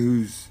person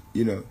who's,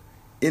 you know,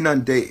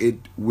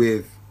 inundated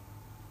with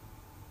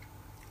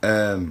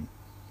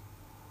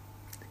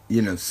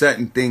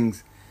certain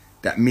things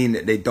that mean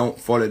that they don't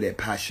follow their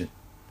passion.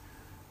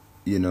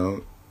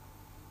 You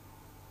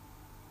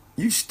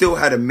still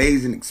had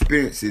amazing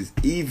experiences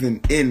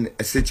even in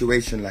a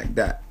situation like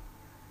that.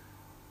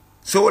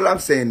 So all I'm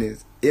saying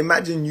is,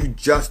 imagine you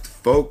just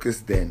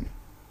focus then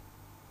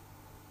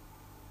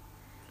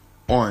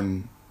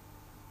on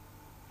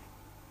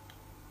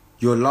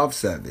your love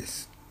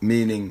service,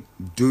 meaning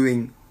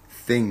doing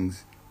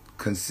things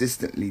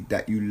consistently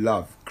that you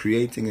love,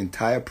 creating an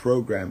entire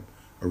program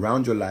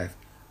around your life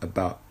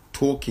about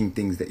talking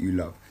things that you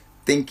love,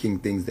 thinking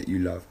things that you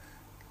love,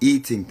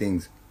 eating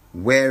things,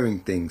 wearing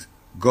things,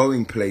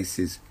 going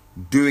places,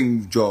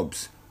 doing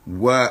jobs,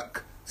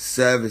 work,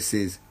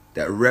 services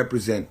that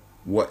represent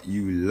what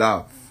you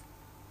love.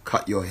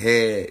 Cut your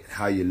hair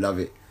how you love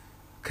it.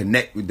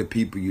 Connect with the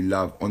people you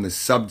love on the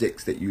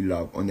subjects that you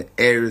love, on the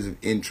areas of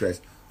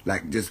interest.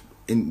 Like, just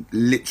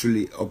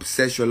literally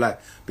obsess your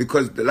life.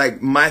 Because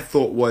my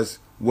thought was,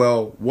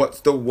 well, what's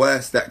the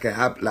worst that can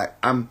happen?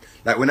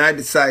 When I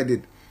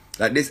decided,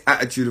 this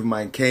attitude of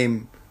mine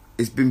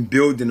it's been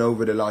building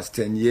over the last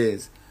 10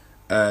 years.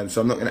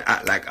 So I'm not going to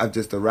act like I've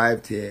just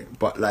arrived here.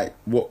 But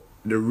what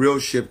the real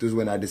shift was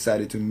when I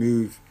decided to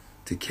move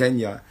to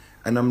Kenya.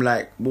 And I'm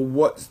like, well,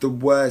 what's the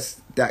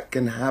worst that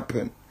can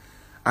happen?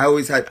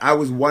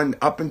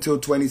 Up until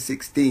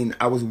 2016,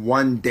 I was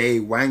one day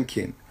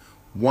wanking.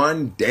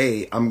 One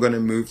day I'm going to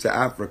move to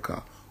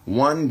Africa.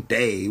 One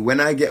day when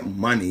I get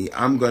money,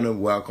 I'm going to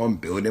work on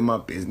building my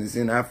business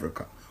in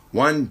Africa.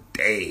 One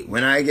day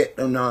when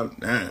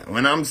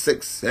when I'm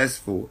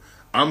successful,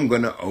 I'm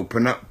going to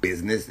open up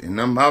business in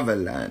the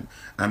motherland.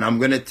 And I'm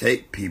going to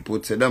take people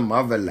to the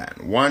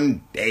motherland.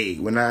 One day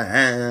when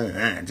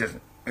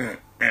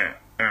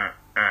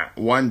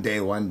one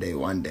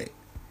day.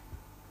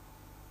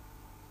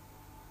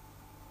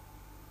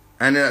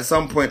 And then at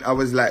some point I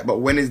was like, but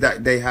when is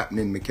that day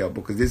happening, Mikel?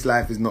 Because this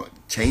life is not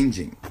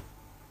changing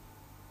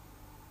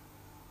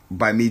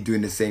by me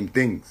doing the same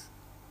things.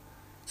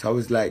 So I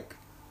was like,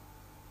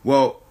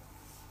 well,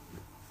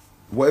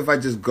 what if I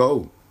just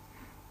go?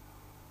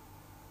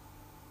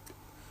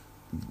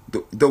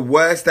 The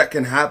worst that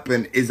can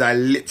happen is I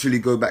literally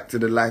go back to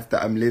the life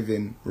that I'm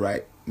living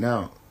right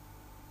now.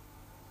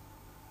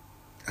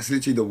 That's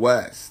literally the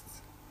worst.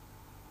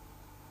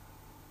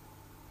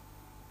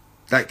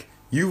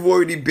 You've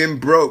already been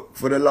broke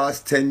for the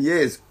last 10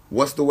 years.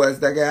 What's the worst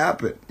that can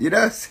happen? You know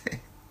what I'm saying?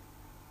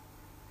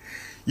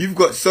 You've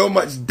got so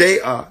much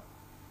data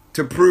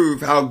to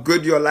prove how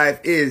good your life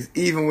is,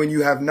 even when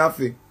you have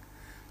nothing.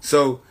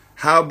 So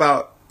how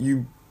about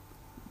you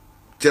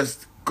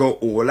just go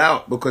all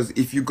out? Because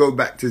if you go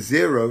back to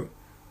zero,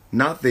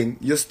 nothing,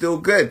 you're still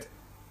good.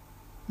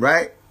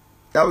 Right?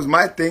 That was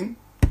my thing.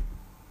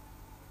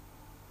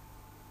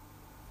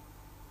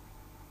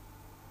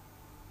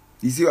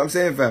 You see what I'm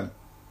saying, fam?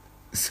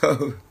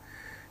 So,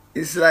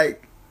 it's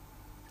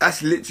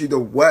that's literally the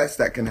worst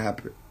that can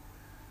happen.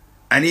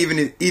 And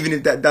even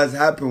if that does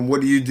happen,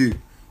 what do?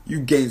 You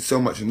gain so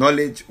much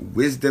knowledge,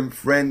 wisdom,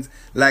 friends.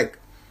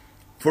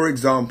 For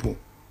example,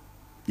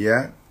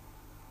 I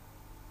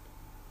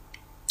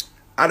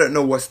don't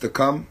know what's to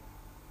come,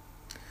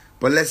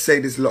 but let's say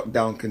this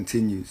lockdown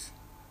continues.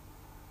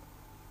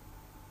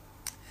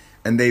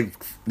 And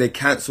they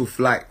cancel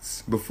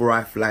flights before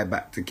I fly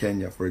back to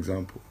Kenya, for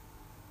example.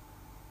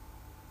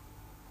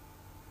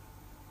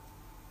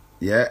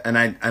 Yeah, and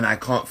I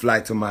can't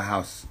fly to my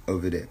house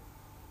over there.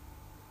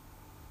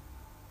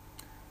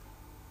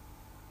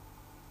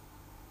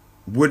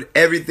 Would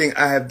everything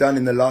I have done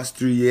in the last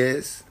 3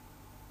 years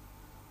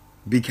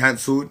be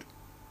cancelled,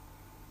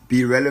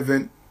 be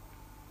irrelevant,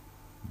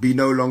 be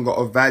no longer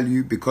of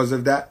value because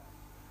of that?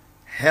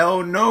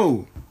 Hell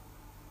no.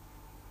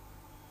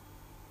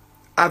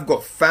 I've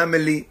got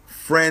family,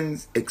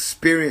 friends,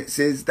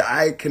 experiences that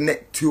I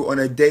connect to on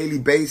a daily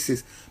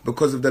basis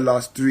because of the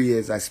last 3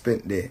 years I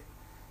spent there.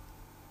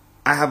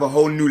 I have a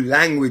whole new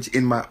language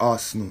in my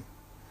arsenal.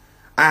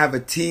 I have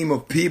a team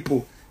of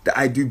people that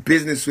I do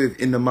business with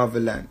in the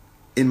motherland,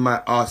 in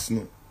my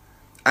arsenal.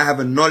 I have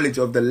a knowledge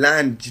of the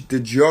land, the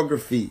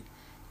geography,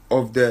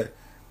 of the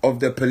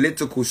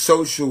political,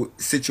 social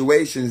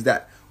situations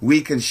that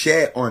we can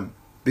share on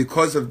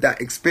because of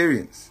that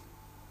experience.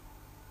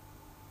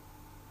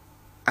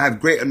 I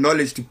have greater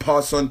knowledge to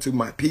pass on to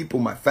my people,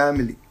 my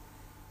family.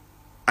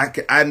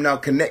 I'm now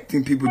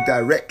connecting people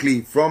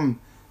directly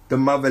from the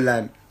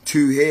motherland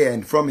to here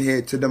and from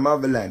here to the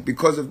motherland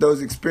because of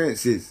those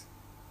experiences.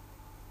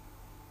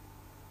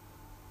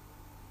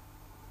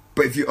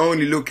 But if you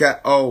only look at,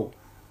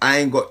 I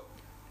ain't got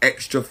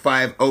extra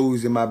 5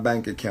 O's in my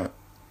bank account,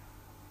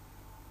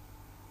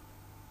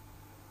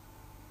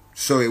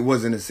 so it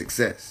wasn't a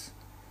success,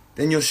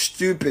 then you're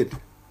stupid.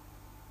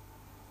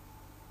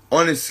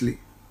 Honestly.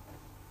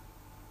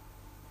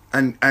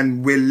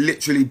 And we're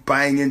literally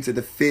buying into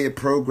the fear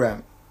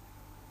program.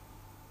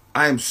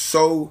 I am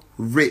so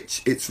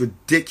rich, it's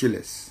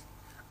ridiculous.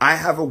 I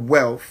have a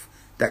wealth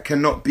that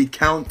cannot be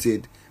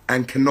counted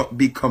and cannot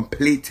be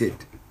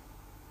completed.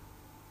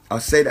 I'll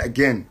say that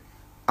again.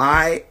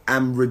 I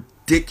am ridiculous.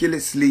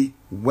 ridiculously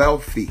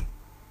wealthy,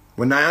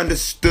 when I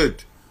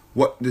understood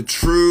what the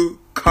true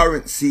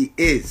currency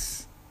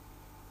is,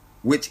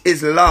 which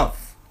is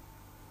love,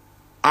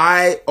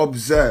 I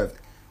observed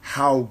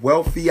how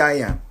wealthy I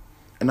am.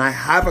 And I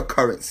have a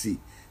currency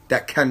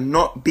that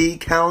cannot be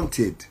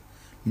counted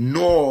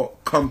nor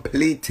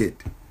completed.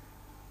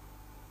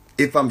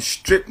 If I'm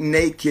stripped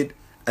naked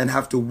and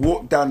have to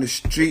walk down the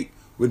street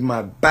with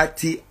my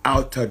bati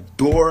out a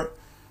door,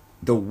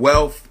 the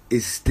wealth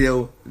is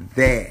still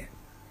there.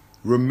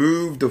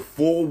 Remove the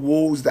 4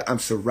 walls that I'm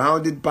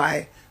surrounded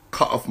by,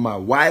 cut off my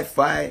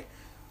Wi-Fi,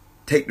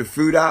 take the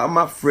food out of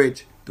my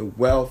fridge, the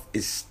wealth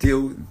is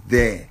still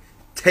there.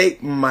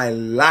 Take my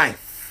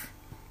life,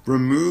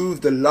 remove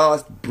the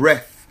last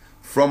breath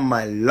from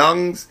my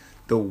lungs,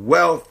 the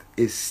wealth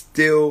is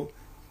still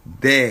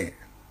there.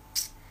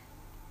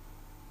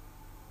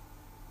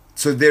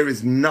 So there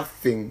is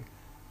nothing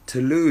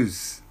to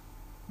lose,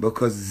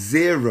 because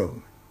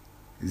zero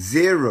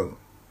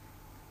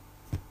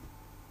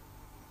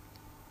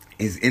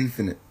is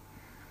infinite.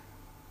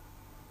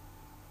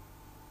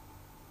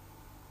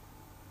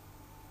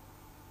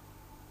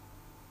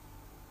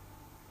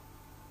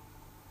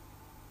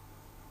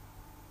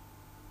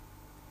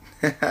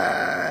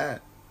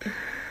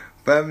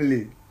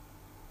 Family,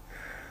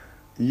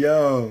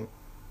 yo,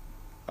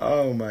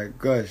 oh my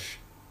gosh,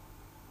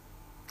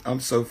 I'm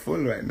so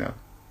full right now.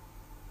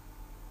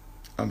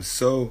 I'm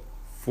so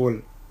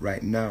full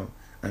right now,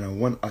 and I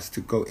want us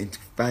to go into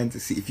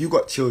fantasy. If you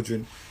got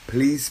children,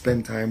 please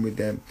spend time with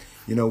them.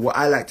 You know what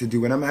I like to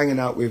do when I'm hanging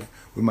out with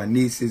my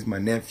nieces, my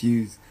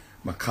nephews,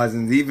 my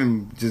cousins,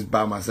 even just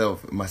by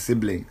myself, my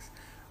siblings,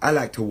 I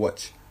like to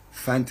watch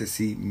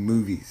fantasy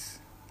movies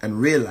and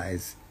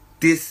realize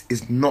this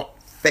is not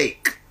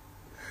fake.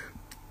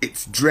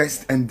 It's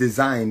dressed and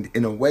designed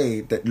in a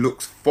way that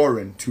looks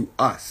foreign to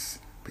us.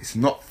 But it's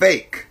not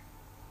fake.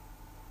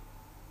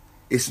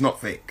 It's not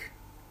fake.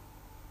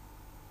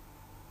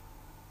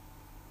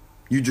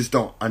 You just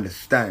don't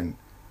understand,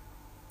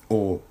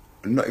 or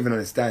not even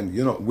understand.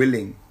 You're not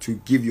willing to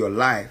give your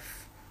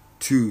life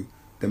to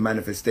the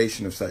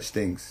manifestation of such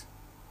things.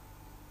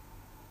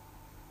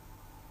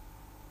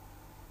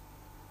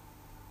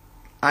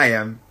 I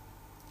am.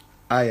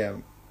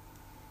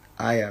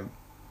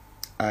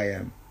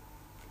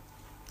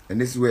 And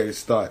this is where it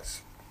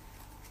starts.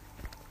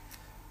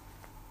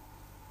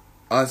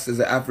 Us as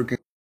an African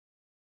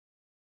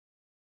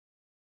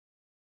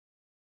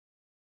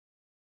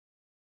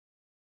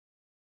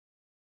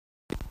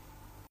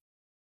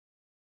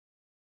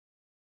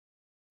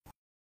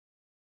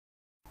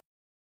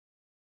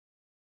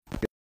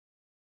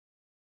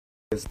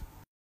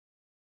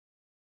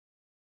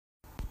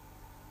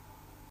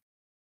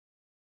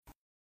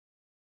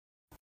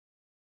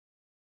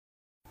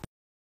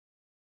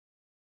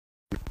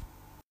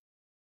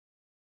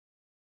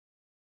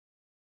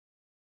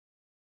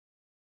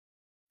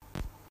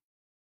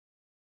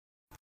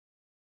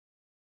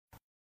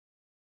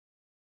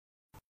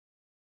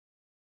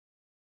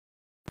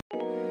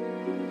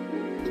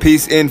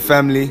Peace in,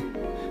 family.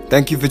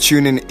 Thank you for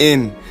tuning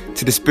in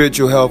to the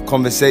spiritual health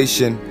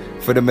conversation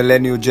for the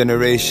millennial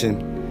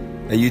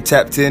generation. Are you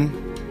tapped in?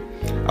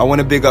 I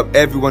want to big up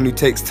everyone who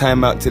takes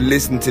time out to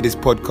listen to this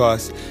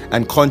podcast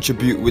and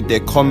contribute with their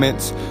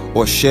comments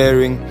or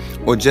sharing,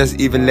 or just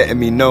even letting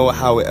me know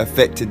how it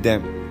affected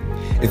them.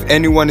 If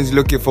anyone is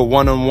looking for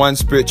one-on-one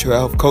spiritual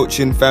health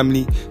coaching,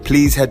 family,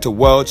 please head to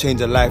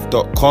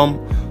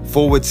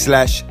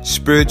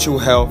worldchangerlife.com/spiritual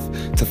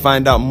health to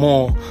find out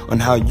more on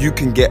how you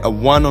can get a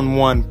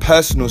one-on-one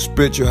personal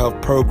spiritual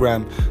health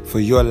program for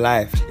your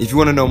life. If you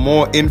want to know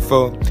more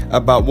info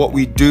about what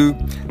we do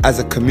as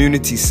a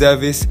community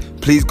service,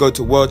 please go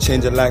to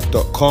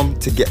worldchangerlife.com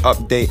to get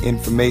update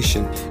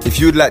information. If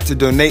you'd like to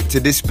donate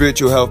to this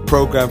spiritual health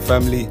program,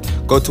 family,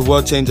 go to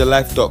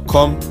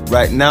worldchangerlife.com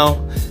right now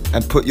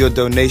and put your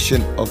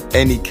donation of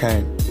any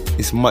kind.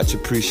 It's much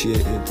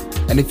appreciated.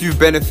 And if you've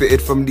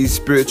benefited from these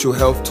spiritual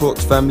health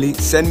talks, family,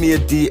 send me a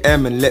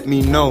DM and let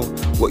me know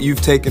what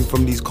you've taken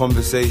from these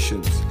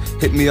conversations.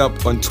 Hit me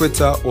up on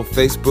Twitter or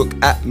Facebook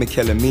at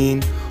Mikel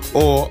Amin,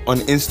 or on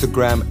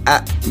Instagram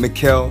at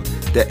Mikel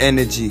the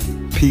Energy.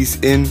 Peace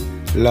in,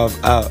 love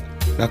out.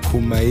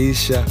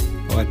 Nakumaisha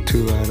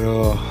watu wa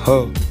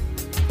roho.